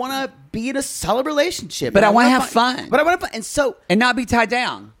 and I want to be in a solid relationship. But I want to have fun. But I want to fun. And not be tied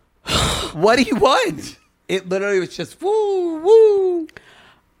down. What do you want? It literally was just woo, woo.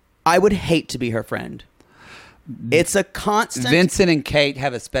 I would hate to be her friend. It's a constant. Vincent and Kate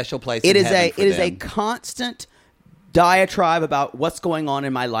have a special place in heaven for It is them. a constant diatribe about what's going on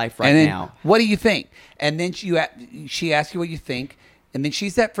in my life now. What do you think? And then she asks you what you think, and then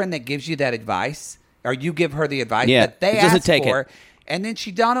she's that friend that gives you that advice, or you give her the advice that they ask for. And then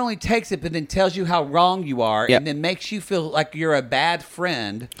she not only takes it, but then tells you how wrong you are, and then makes you feel like you're a bad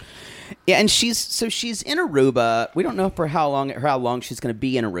friend. Yeah, and she's in Aruba. We don't know for how long she's going to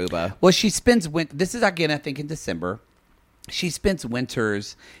be in Aruba. Well, she spends this is again, I think, in December. She spends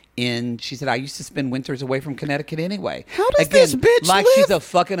winters she said, I used to spend winters away from Connecticut anyway. How does this bitch like live? She's a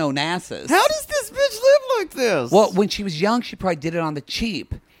fucking Onassis. How does this bitch live like this? Well, when she was young, she probably did it on the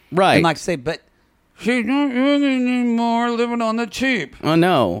cheap. Right. And but she's not anymore living on the cheap. Oh,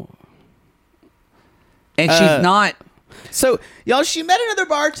 no. And she's not. So, y'all, she met another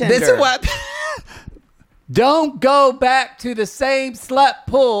bartender. This is what... Don't go back to the same slut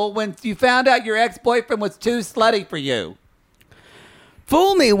pool when you found out your ex-boyfriend was too slutty for you.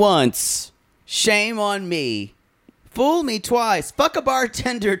 Fool me once, shame on me. Fool me twice, fuck a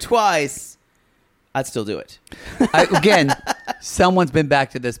bartender twice. I'd still do it. Again, someone's been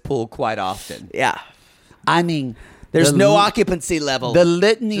back to this pool quite often. Yeah. I mean... There's no occupancy level. The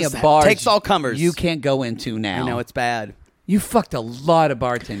litany of bars takes all comers. You can't go into now. I know, it's bad. You fucked a lot of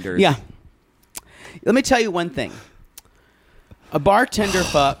bartenders. Yeah. Let me tell you one thing. A bartender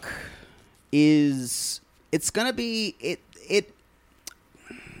fuck is... It's going to be...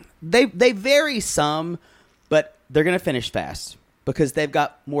 they vary some, but they're going to finish fast because they've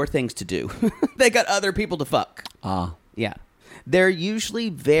got more things to do. They got other people to fuck. Yeah. They're usually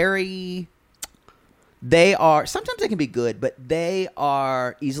sometimes they can be good, but they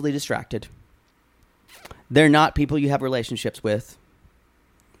are easily distracted. They're not people you have relationships with.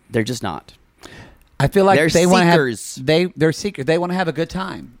 They're just not. I feel like they're they want seekers. to have they're seekers. They want to have a good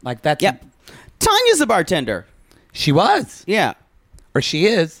time. Like that's Yep. Tanya's a bartender. She was. Yeah. Or she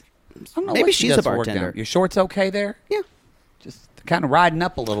is. I don't know Maybe what she she's does a for work bartender. now. Your shorts okay there? Yeah. Just kind of riding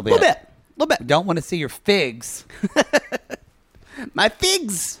up a little bit. A little bit. Don't want to see your figs. My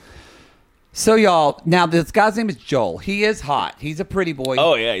figs. So y'all, now this guy's name is Joel. He is hot. He's a pretty boy.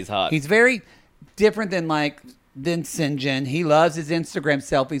 Oh yeah, he's hot. He's very different than St. John. He loves his Instagram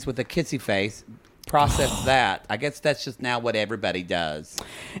selfies with a kissy face. Process that. I guess that's just now what everybody does.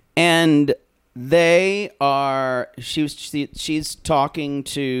 And they are. She's talking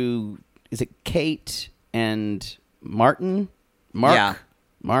to. Is it Kate and Martin? Mark. Yeah.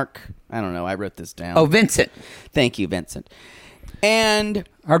 Mark. I don't know. I wrote this down. Oh, Vincent. Thank you, Vincent. And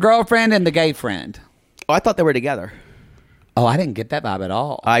her girlfriend and the gay friend. Oh, I thought they were together. Oh, I didn't get that vibe at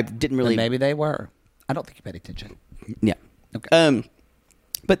all. I didn't really. But maybe they were. I don't think you paid attention. Yeah. Okay.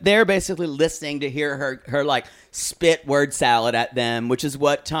 But they're basically listening to hear her like spit word salad at them, which is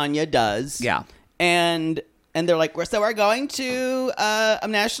what Tanya does. Yeah. And they're like, so we're going to a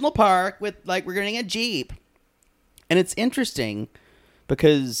national park with we're getting a Jeep. And it's interesting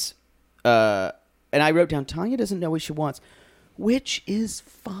because, and I wrote down, Tanya doesn't know what she wants, which is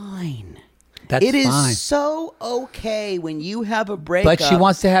fine. That's It is fine. so okay when you have a breakup. But she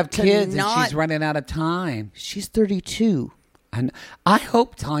wants to have kids, and not- she's running out of time. She's 32. And I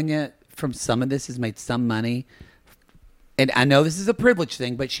hope Tanya, from some of this, has made some money. And I know this is a privilege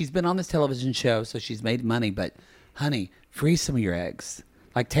thing, but she's been on this television show, so she's made money. But, honey, freeze some of your eggs.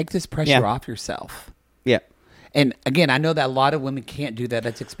 Like, take this pressure off yourself. Yeah. And, again, I know that a lot of women can't do that.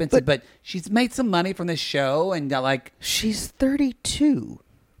 That's expensive. But she's made some money from this show, and, she's 32.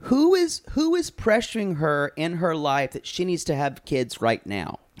 Who is pressuring her in her life that she needs to have kids right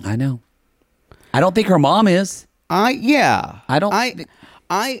now? I know. I don't think her mom is. This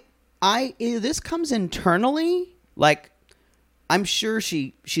comes internally. Like, I'm sure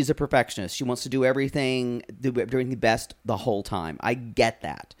she's a perfectionist. She wants to do everything, doing the best the whole time. I get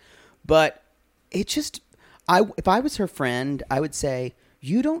that. But it just, if I was her friend, I would say,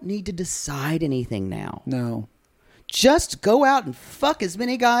 you don't need to decide anything now. No. Just go out and fuck as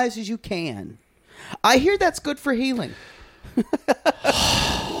many guys as you can. I hear that's good for healing.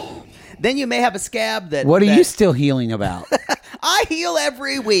 Then you may have a scab that... What are you still healing about? I heal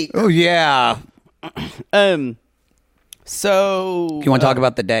every week. Oh, yeah. So... You want to talk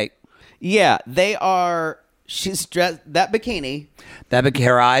about the date? Yeah, they are... She's dressed... That bikini...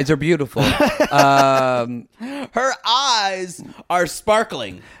 Her eyes are beautiful. Her eyes are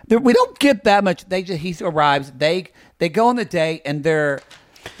sparkling. We don't get that much. He arrives. They go on the date, and they're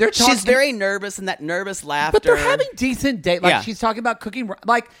talking. She's very nervous, and that nervous laughter. But they're having decent date. She's talking about cooking.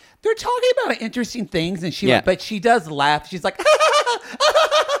 Like, they're talking about interesting things, and but she does laugh. She's like,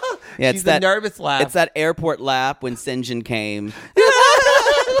 yeah, she's that nervous laugh. It's that airport laugh when St. John came.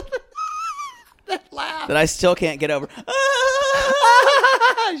 That laugh that I still can't get over.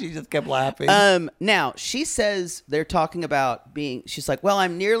 She just kept laughing. Now she says they're talking about being. She's like, "Well,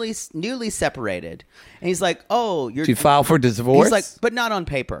 I'm newly separated," and he's like, "Oh, you're." Did you file for divorce? He's like, "But not on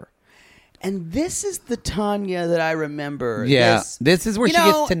paper." And this is the Tanya that I remember. Yeah, this is where she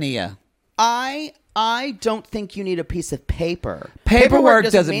gets Tania. I don't think you need a piece of paper. Paperwork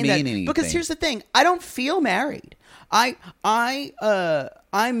doesn't mean anything. Because here's the thing: I don't feel married. I'm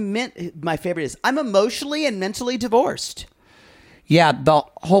my favorite is I'm emotionally and mentally divorced. Yeah, the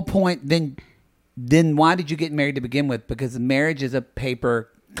whole point. Then why did you get married to begin with? Because marriage is a paper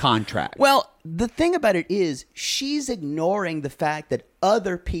contract. Well, the thing about it is she's ignoring the fact that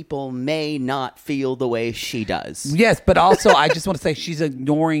other people may not feel the way she does. Yes, but also I just want to say she's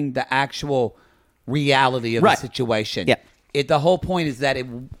ignoring the actual reality of the situation. Yeah. The whole point is that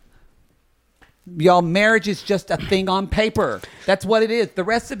y'all, marriage is just a thing on paper. That's what it is. The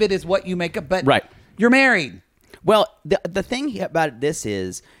rest of it is what you make up. But you're married. Well, the thing about this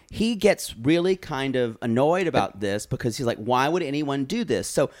is he gets really kind of annoyed about this because he's like, why would anyone do this?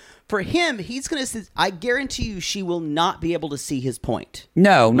 So for him, he's going to say, I guarantee you she will not be able to see his point.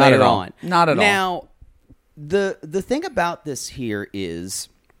 No, not at all. On. Not at all. Now, the thing about this here is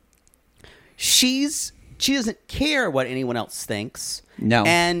she doesn't care what anyone else thinks. No.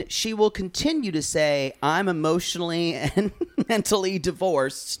 And she will continue to say, I'm emotionally and mentally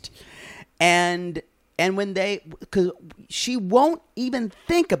divorced. And And because she won't even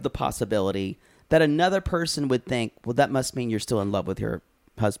think of the possibility that another person would think, well, that must mean you're still in love with your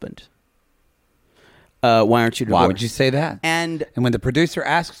husband. Why aren't you divorced? Why would you say that? And when the producer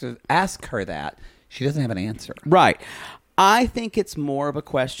asks her that, she doesn't have an answer. Right. I think it's more of a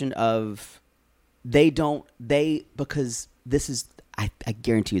question of because this is, I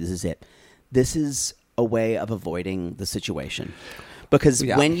guarantee you this is it. This is a way of avoiding the situation. Because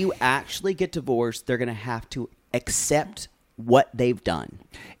when you actually get divorced, they're going to have to accept what they've done.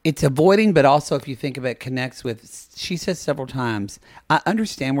 It's avoiding, but also if you think of it, connects with, she says several times, I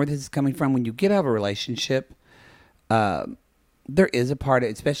understand where this is coming from. When you get out of a relationship, there is a part,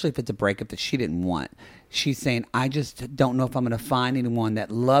 especially if it's a breakup that she didn't want. She's saying, I just don't know if I'm going to find anyone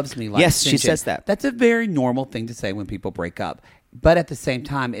that loves me like Yes, St. she John. says that. That's a very normal thing to say when people break up. But at the same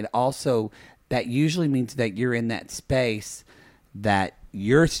time, it also, that usually means that you're in that space that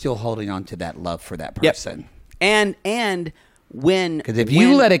you're still holding on to that love for that person. Yep. And when... Because if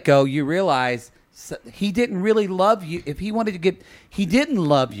you let it go, you realize he didn't really love you. If he wanted to get... He didn't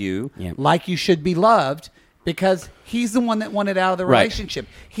love you like you should be loved because he's the one that wanted out of the relationship.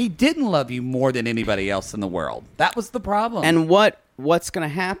 Right. He didn't love you more than anybody else in the world. That was the problem. And what's going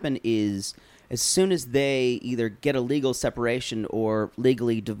to happen is as soon as they either get a legal separation or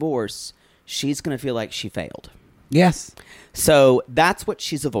legally divorce, she's going to feel like she failed. Yes. So that's what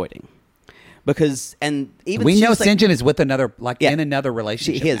she's avoiding. Because, and even we know St. John is with another, in another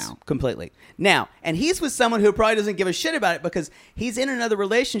relationship she is, now. Completely. Now, and he's with someone who probably doesn't give a shit about it because he's in another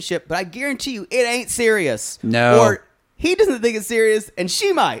relationship, but I guarantee you it ain't serious. No. Or he doesn't think it's serious, and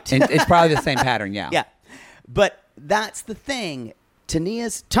she might. And it's probably the same pattern, yeah. Yeah. But that's the thing.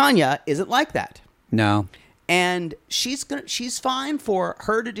 Tanya isn't like that. No. And she's fine for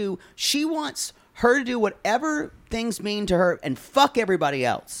her to do, she wants her to do whatever things mean to her and fuck everybody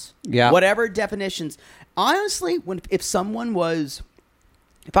else. Yeah. Whatever definitions. Honestly, if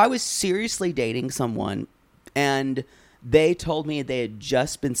I was seriously dating someone and they told me they had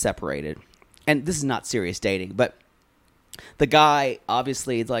just been separated, and this is not serious dating, but the guy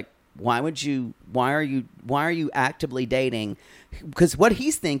obviously is like, why are you actively dating? Because what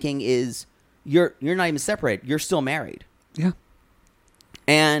he's thinking is you're not even separated. You're still married. Yeah.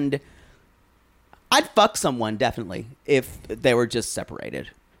 And I'd fuck someone, definitely, if they were just separated.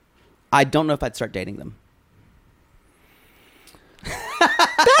 I don't know if I'd start dating them.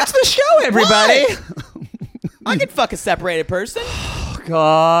 That's the show, everybody. I could fuck a separated person. Oh,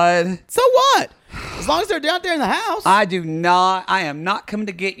 God. So what? As long as they're out there in the house. I am not coming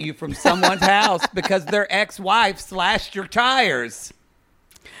to get you from someone's house because their ex-wife slashed your tires.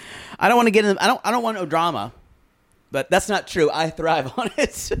 I don't want to get in. I don't want no drama. But that's not true. I thrive on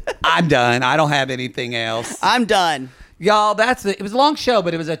it. I'm done. I don't have anything else. I'm done. Y'all, it was a long show,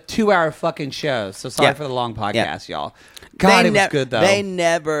 but it was a 2-hour fucking show. So sorry for the long podcast, y'all. God, it was good, though. They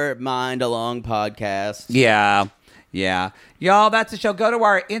never mind a long podcast. Yeah. Yeah. Y'all, that's the show. Go to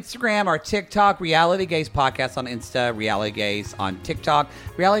our Instagram, our TikTok, Reality Gaze Podcast on Insta, Reality Gaze on TikTok,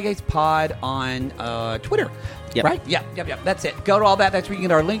 Reality Gaze Pod on Twitter. Yep. Right? Yep. That's it. Go to all that. That's where you can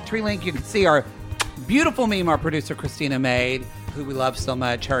get our Linktree link. You can see our beautiful meme our producer Christina made, who we love so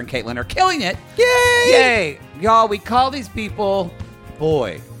much. Her and Caitlin are killing it. Yay! Y'all, we call these people,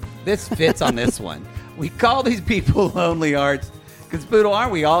 boy, this fits on this one. We call these people lonely hearts because, Poodle,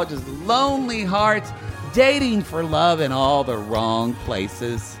 aren't we all just lonely hearts dating for love in all the wrong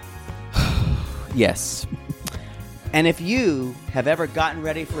places? Yes. And if you have ever gotten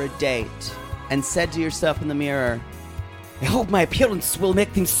ready for a date and said to yourself in the mirror, I hope my appearance will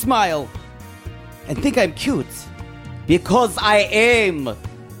make them smile and think I'm cute, because I am.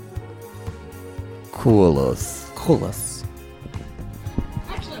 Coolest.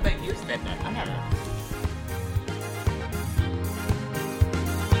 Actually, I bet you said that. I never.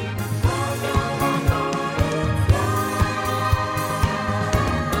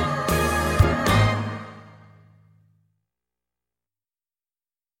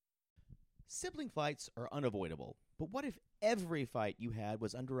 Sibling fights are unavoidable, but what if every fight you had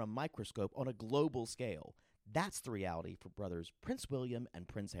was under a microscope on a global scale? That's the reality for brothers Prince William and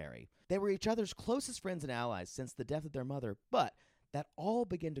Prince Harry. They were each other's closest friends and allies since the death of their mother, but that all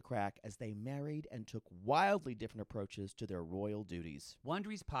began to crack as they married and took wildly different approaches to their royal duties.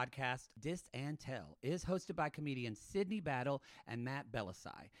 Wondery's podcast, Dis and Tell, is hosted by comedians Sydney Battle and Matt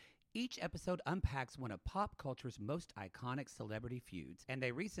Belisai. Each episode unpacks one of pop culture's most iconic celebrity feuds, and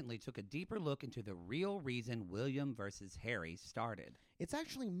they recently took a deeper look into the real reason William versus Harry started. It's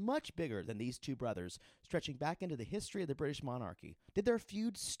actually much bigger than these two brothers, stretching back into the history of the British monarchy. Did their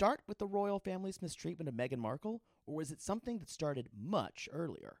feud start with the royal family's mistreatment of Meghan Markle, Or was it something that started much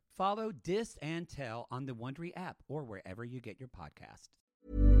earlier? Follow Dis and Tell on the Wondery app or wherever you get your podcasts.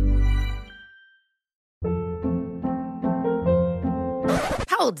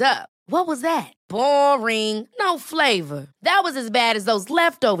 Hold up. What was that? Boring. No flavor. That was as bad as those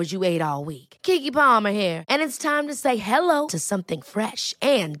leftovers you ate all week. Keke Palmer here, and it's time to say hello to something fresh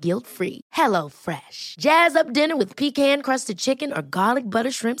and guilt-free. Hello Fresh. Jazz up dinner with pecan-crusted chicken or garlic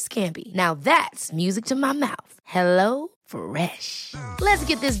butter shrimp scampi. Now that's music to my mouth. Hello Fresh. Let's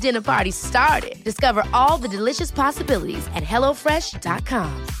get this dinner party started. Discover all the delicious possibilities at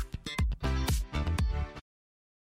HelloFresh.com.